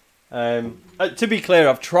 To be clear,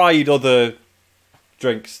 I've tried other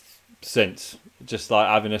drinks since, just like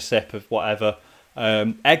having a sip of whatever.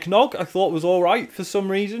 Eggnog I thought was all right for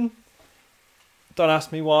some reason. Don't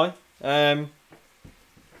ask me why. But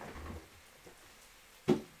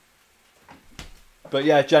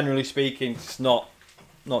yeah, generally speaking, it's not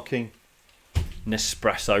keen.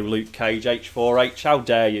 Nespresso, Luke Cage, H4H. How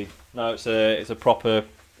dare you? No, it's a proper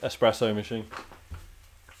espresso machine.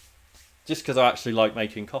 Just because I actually like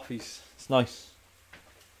making coffees, it's nice.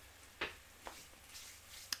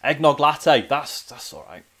 Eggnog latte, that's all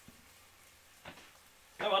right.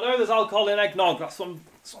 No, I know there's alcohol in eggnog. That's what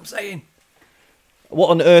I'm saying. What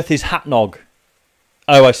on earth is hatnog?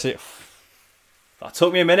 Oh, I see. That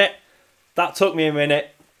took me a minute.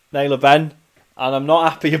 Naylor Ben, and I'm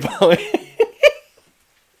not happy about it.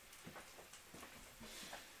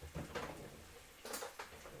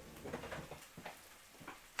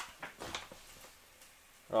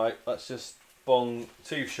 Right, let's just bung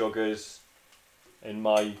 2 sugars in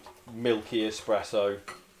my milky espresso.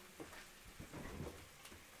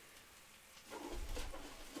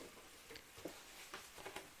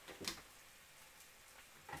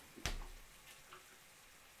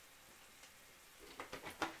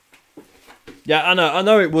 Yeah, I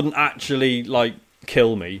know it wouldn't actually like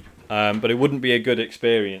kill me, but it wouldn't be a good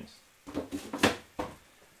experience.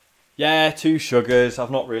 Yeah, 2 sugars.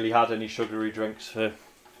 I've not really had any sugary drinks for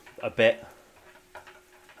a bit.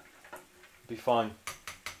 Be fine.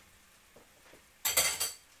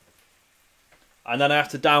 And then I have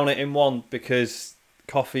to down it in one because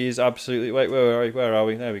coffee is absolutely... Wait, where are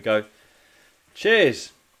we? There we go.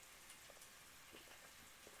 Cheers.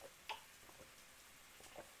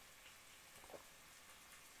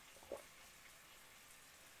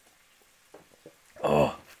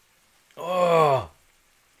 Oh.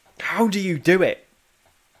 How do you do it?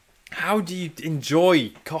 How do you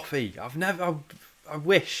enjoy coffee? I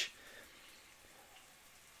wish.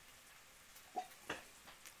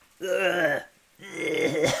 I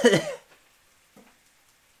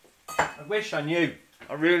wish I knew.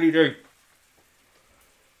 I really do.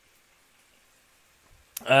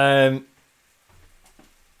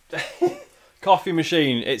 Coffee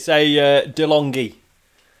machine. It's a DeLonghi.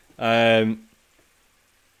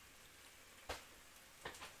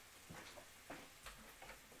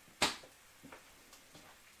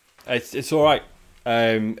 It's all right.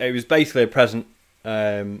 It was basically a present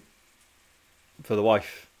for the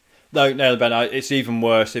wife. No, Ben. It's even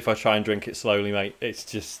worse if I try and drink it slowly, mate. It's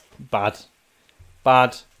just bad.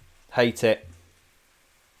 Hate it.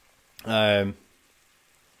 Well,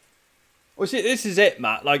 see, this is it,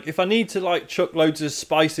 Matt. Like, if I need to like chuck loads of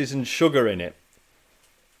spices and sugar in it,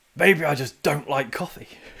 maybe I just don't like coffee.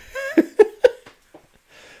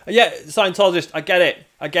 Yeah, Scientologist, I get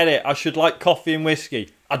it. I should like coffee and whiskey.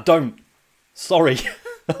 I don't. Sorry.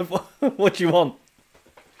 What do you want?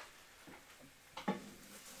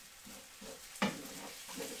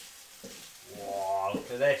 Wow,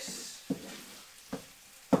 look at this.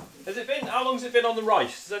 How long's it been on the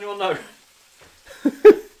rice? Does anyone know?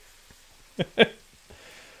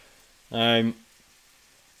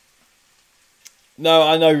 No,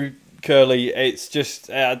 I know, Curly. It's just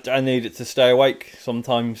I need it to stay awake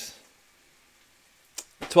sometimes.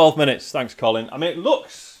 12 minutes. Thanks, Colin. I mean, it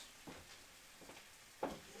looks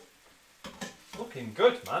looking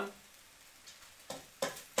good, man.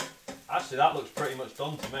 Actually, that looks pretty much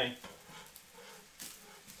done to me.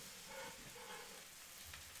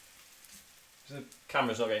 The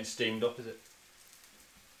camera's not getting steamed up, is it?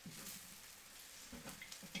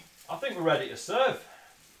 I think we're ready to serve.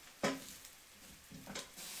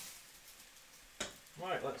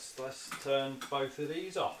 Right, let's turn both of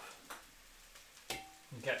these off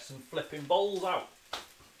and get some flipping bowls out.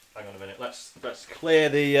 Hang on a minute. Let's clear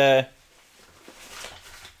the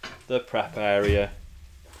prep area.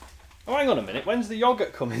 Oh, hang on a minute. When's the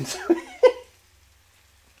yogurt coming?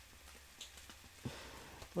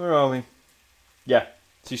 Where are we? Yeah.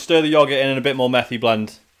 So you stir the yogurt in and a bit more methy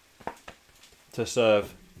blend to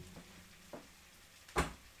serve.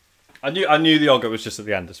 I knew the yogurt was just at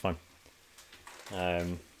the end. It's fine.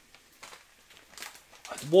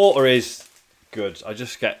 Water is good. I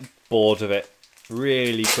just get bored of it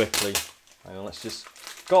really quickly. Hang on,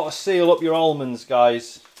 gotta seal up your almonds,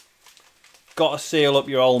 guys. Gotta seal up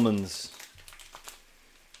your almonds.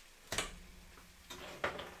 It's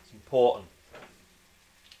important.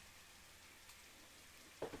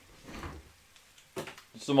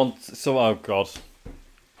 Oh God,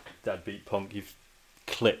 deadbeat punk! You've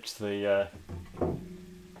clipped the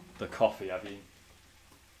coffee, have you?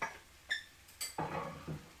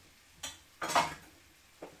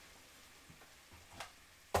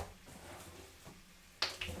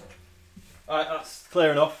 Alright, that's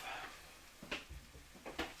clear enough.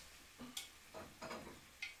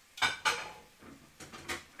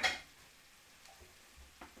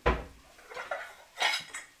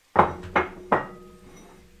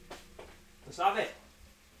 Let's have it.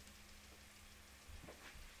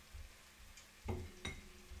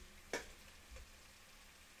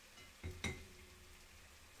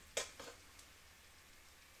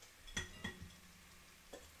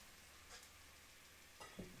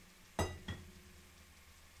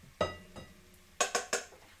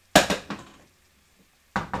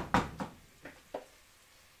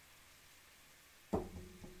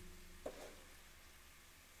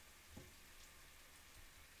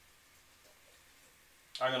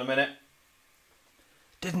 Hang on a minute.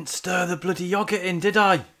 Didn't stir the bloody yogurt in, did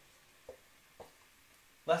I?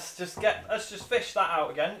 Let's just fish that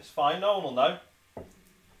out again. It's fine. No one will know.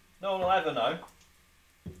 No one will ever know.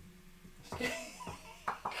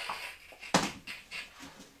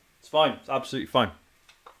 It's fine. It's absolutely fine.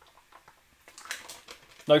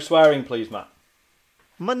 No swearing, please, Matt.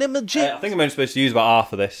 My name is Jim. I think I'm only supposed to use about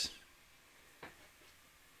half of this.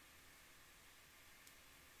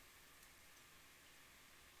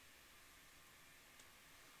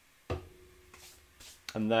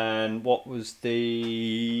 And then what was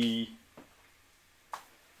it's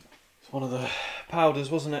one of the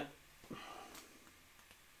powders, wasn't it?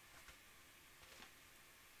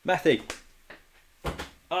 Methy.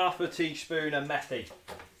 Half a teaspoon of methy.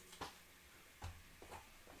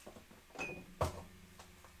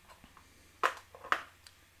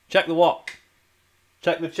 Check the what?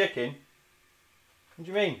 Check the chicken? What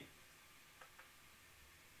do you mean?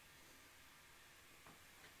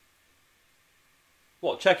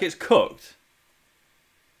 What, check it's cooked?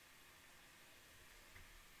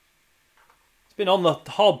 It's been on the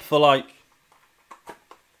hob for like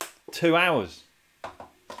 2 hours.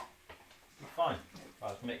 Fine.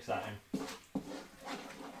 Let's mix that in.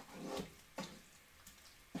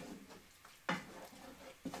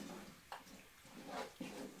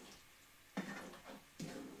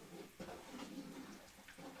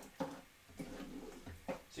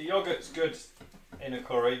 So yogurt's good in a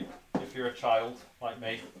curry if you're a child like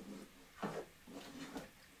me,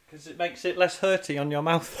 because it makes it less hurty on your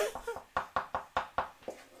mouth.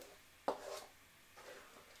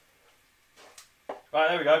 Right,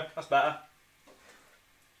 there we go, that's better.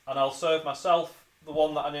 And I'll serve myself the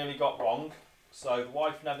one that I nearly got wrong, so the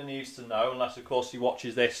wife never needs to know, unless of course she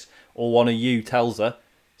watches this or one of you tells her,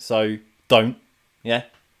 so don't, yeah?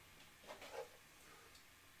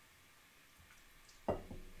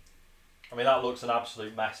 I mean, that looks an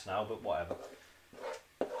absolute mess now, but whatever.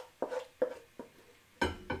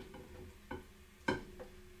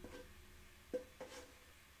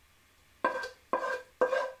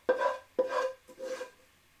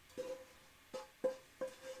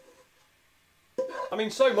 I mean,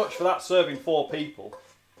 so much for that serving 4 people.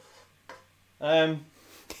 I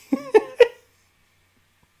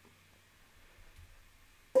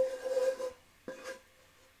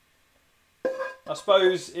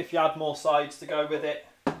suppose if you had more sides to go with it,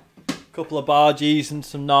 a couple of bargies and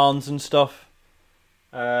some naans and stuff,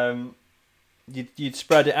 you'd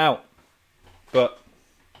spread it out. But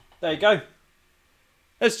there you go.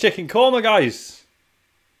 There's chicken korma, guys.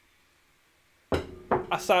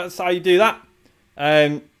 That's how you do that.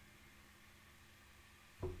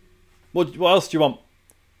 What else do you want?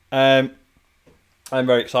 I'm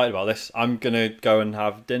very excited about this. I'm gonna go and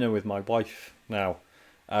have dinner with my wife now.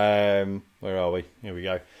 Where are we? Here we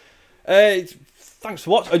go. Thanks for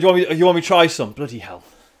watching. You want me to try some? Bloody hell!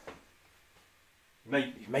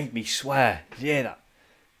 You made me swear. Did you hear that?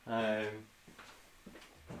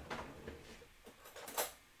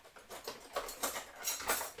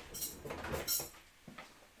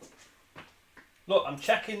 Look, I'm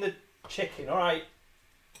checking the chicken. All right.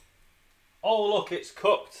 Oh, look, it's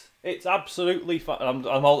cooked. It's absolutely fine. I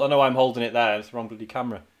know I'm holding it there. It's the wrong bloody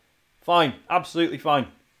camera. Fine. Absolutely fine.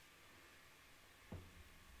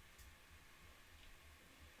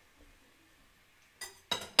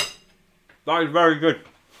 That is very good.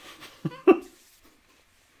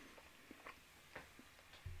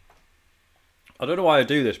 I don't know why I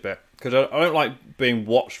do this bit, because I don't like being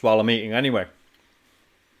watched while I'm eating anyway.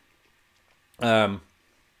 But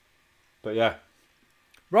yeah.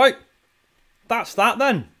 Right. That's that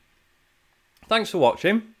then. Thanks for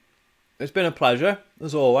watching. It's been a pleasure,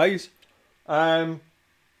 as always. Enjoy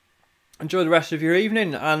the rest of your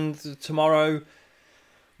evening, and tomorrow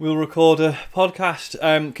we'll record a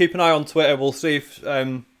podcast. Keep an eye on Twitter. We'll see if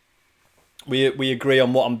we agree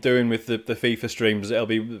on what I'm doing with the FIFA streams. It'll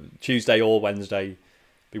be Tuesday or Wednesday,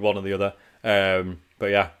 be one or the other.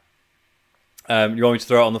 But yeah. You want me to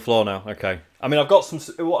throw it on the floor now? Okay. I mean, I've got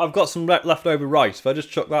some leftover rice. If I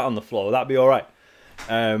just chuck that on the floor, that'd be all right.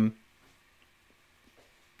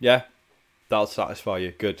 Yeah, that'll satisfy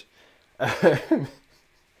you. Good.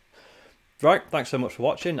 Right. Thanks so much for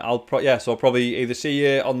watching. So I'll probably either see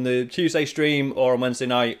you on the Tuesday stream or on Wednesday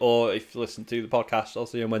night, or if you listen to the podcast, I'll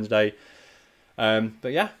see you on Wednesday.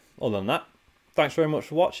 But yeah, other than that, thanks very much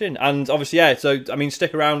for watching. And obviously, yeah, so, I mean,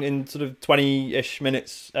 stick around in sort of 20-ish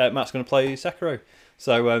minutes. Matt's going to play Sekiro.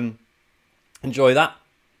 So, enjoy that.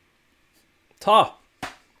 Ta!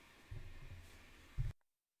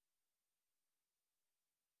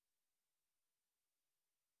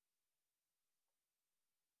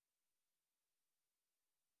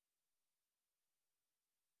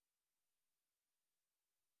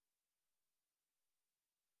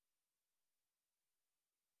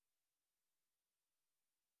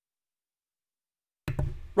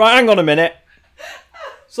 Right, hang on a minute.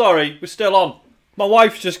 Sorry, we're still on. My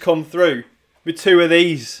wife's just come through with 2 of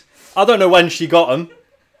these. I don't know when she got them.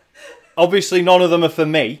 Obviously, none of them are for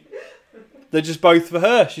me. They're just both for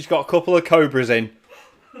her. She's got a couple of Cobras in.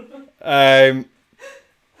 I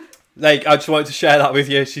just wanted to share that with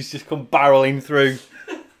you. She's just come barreling through,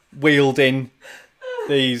 wielding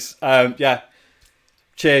these. Yeah.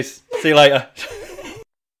 Cheers. See you later.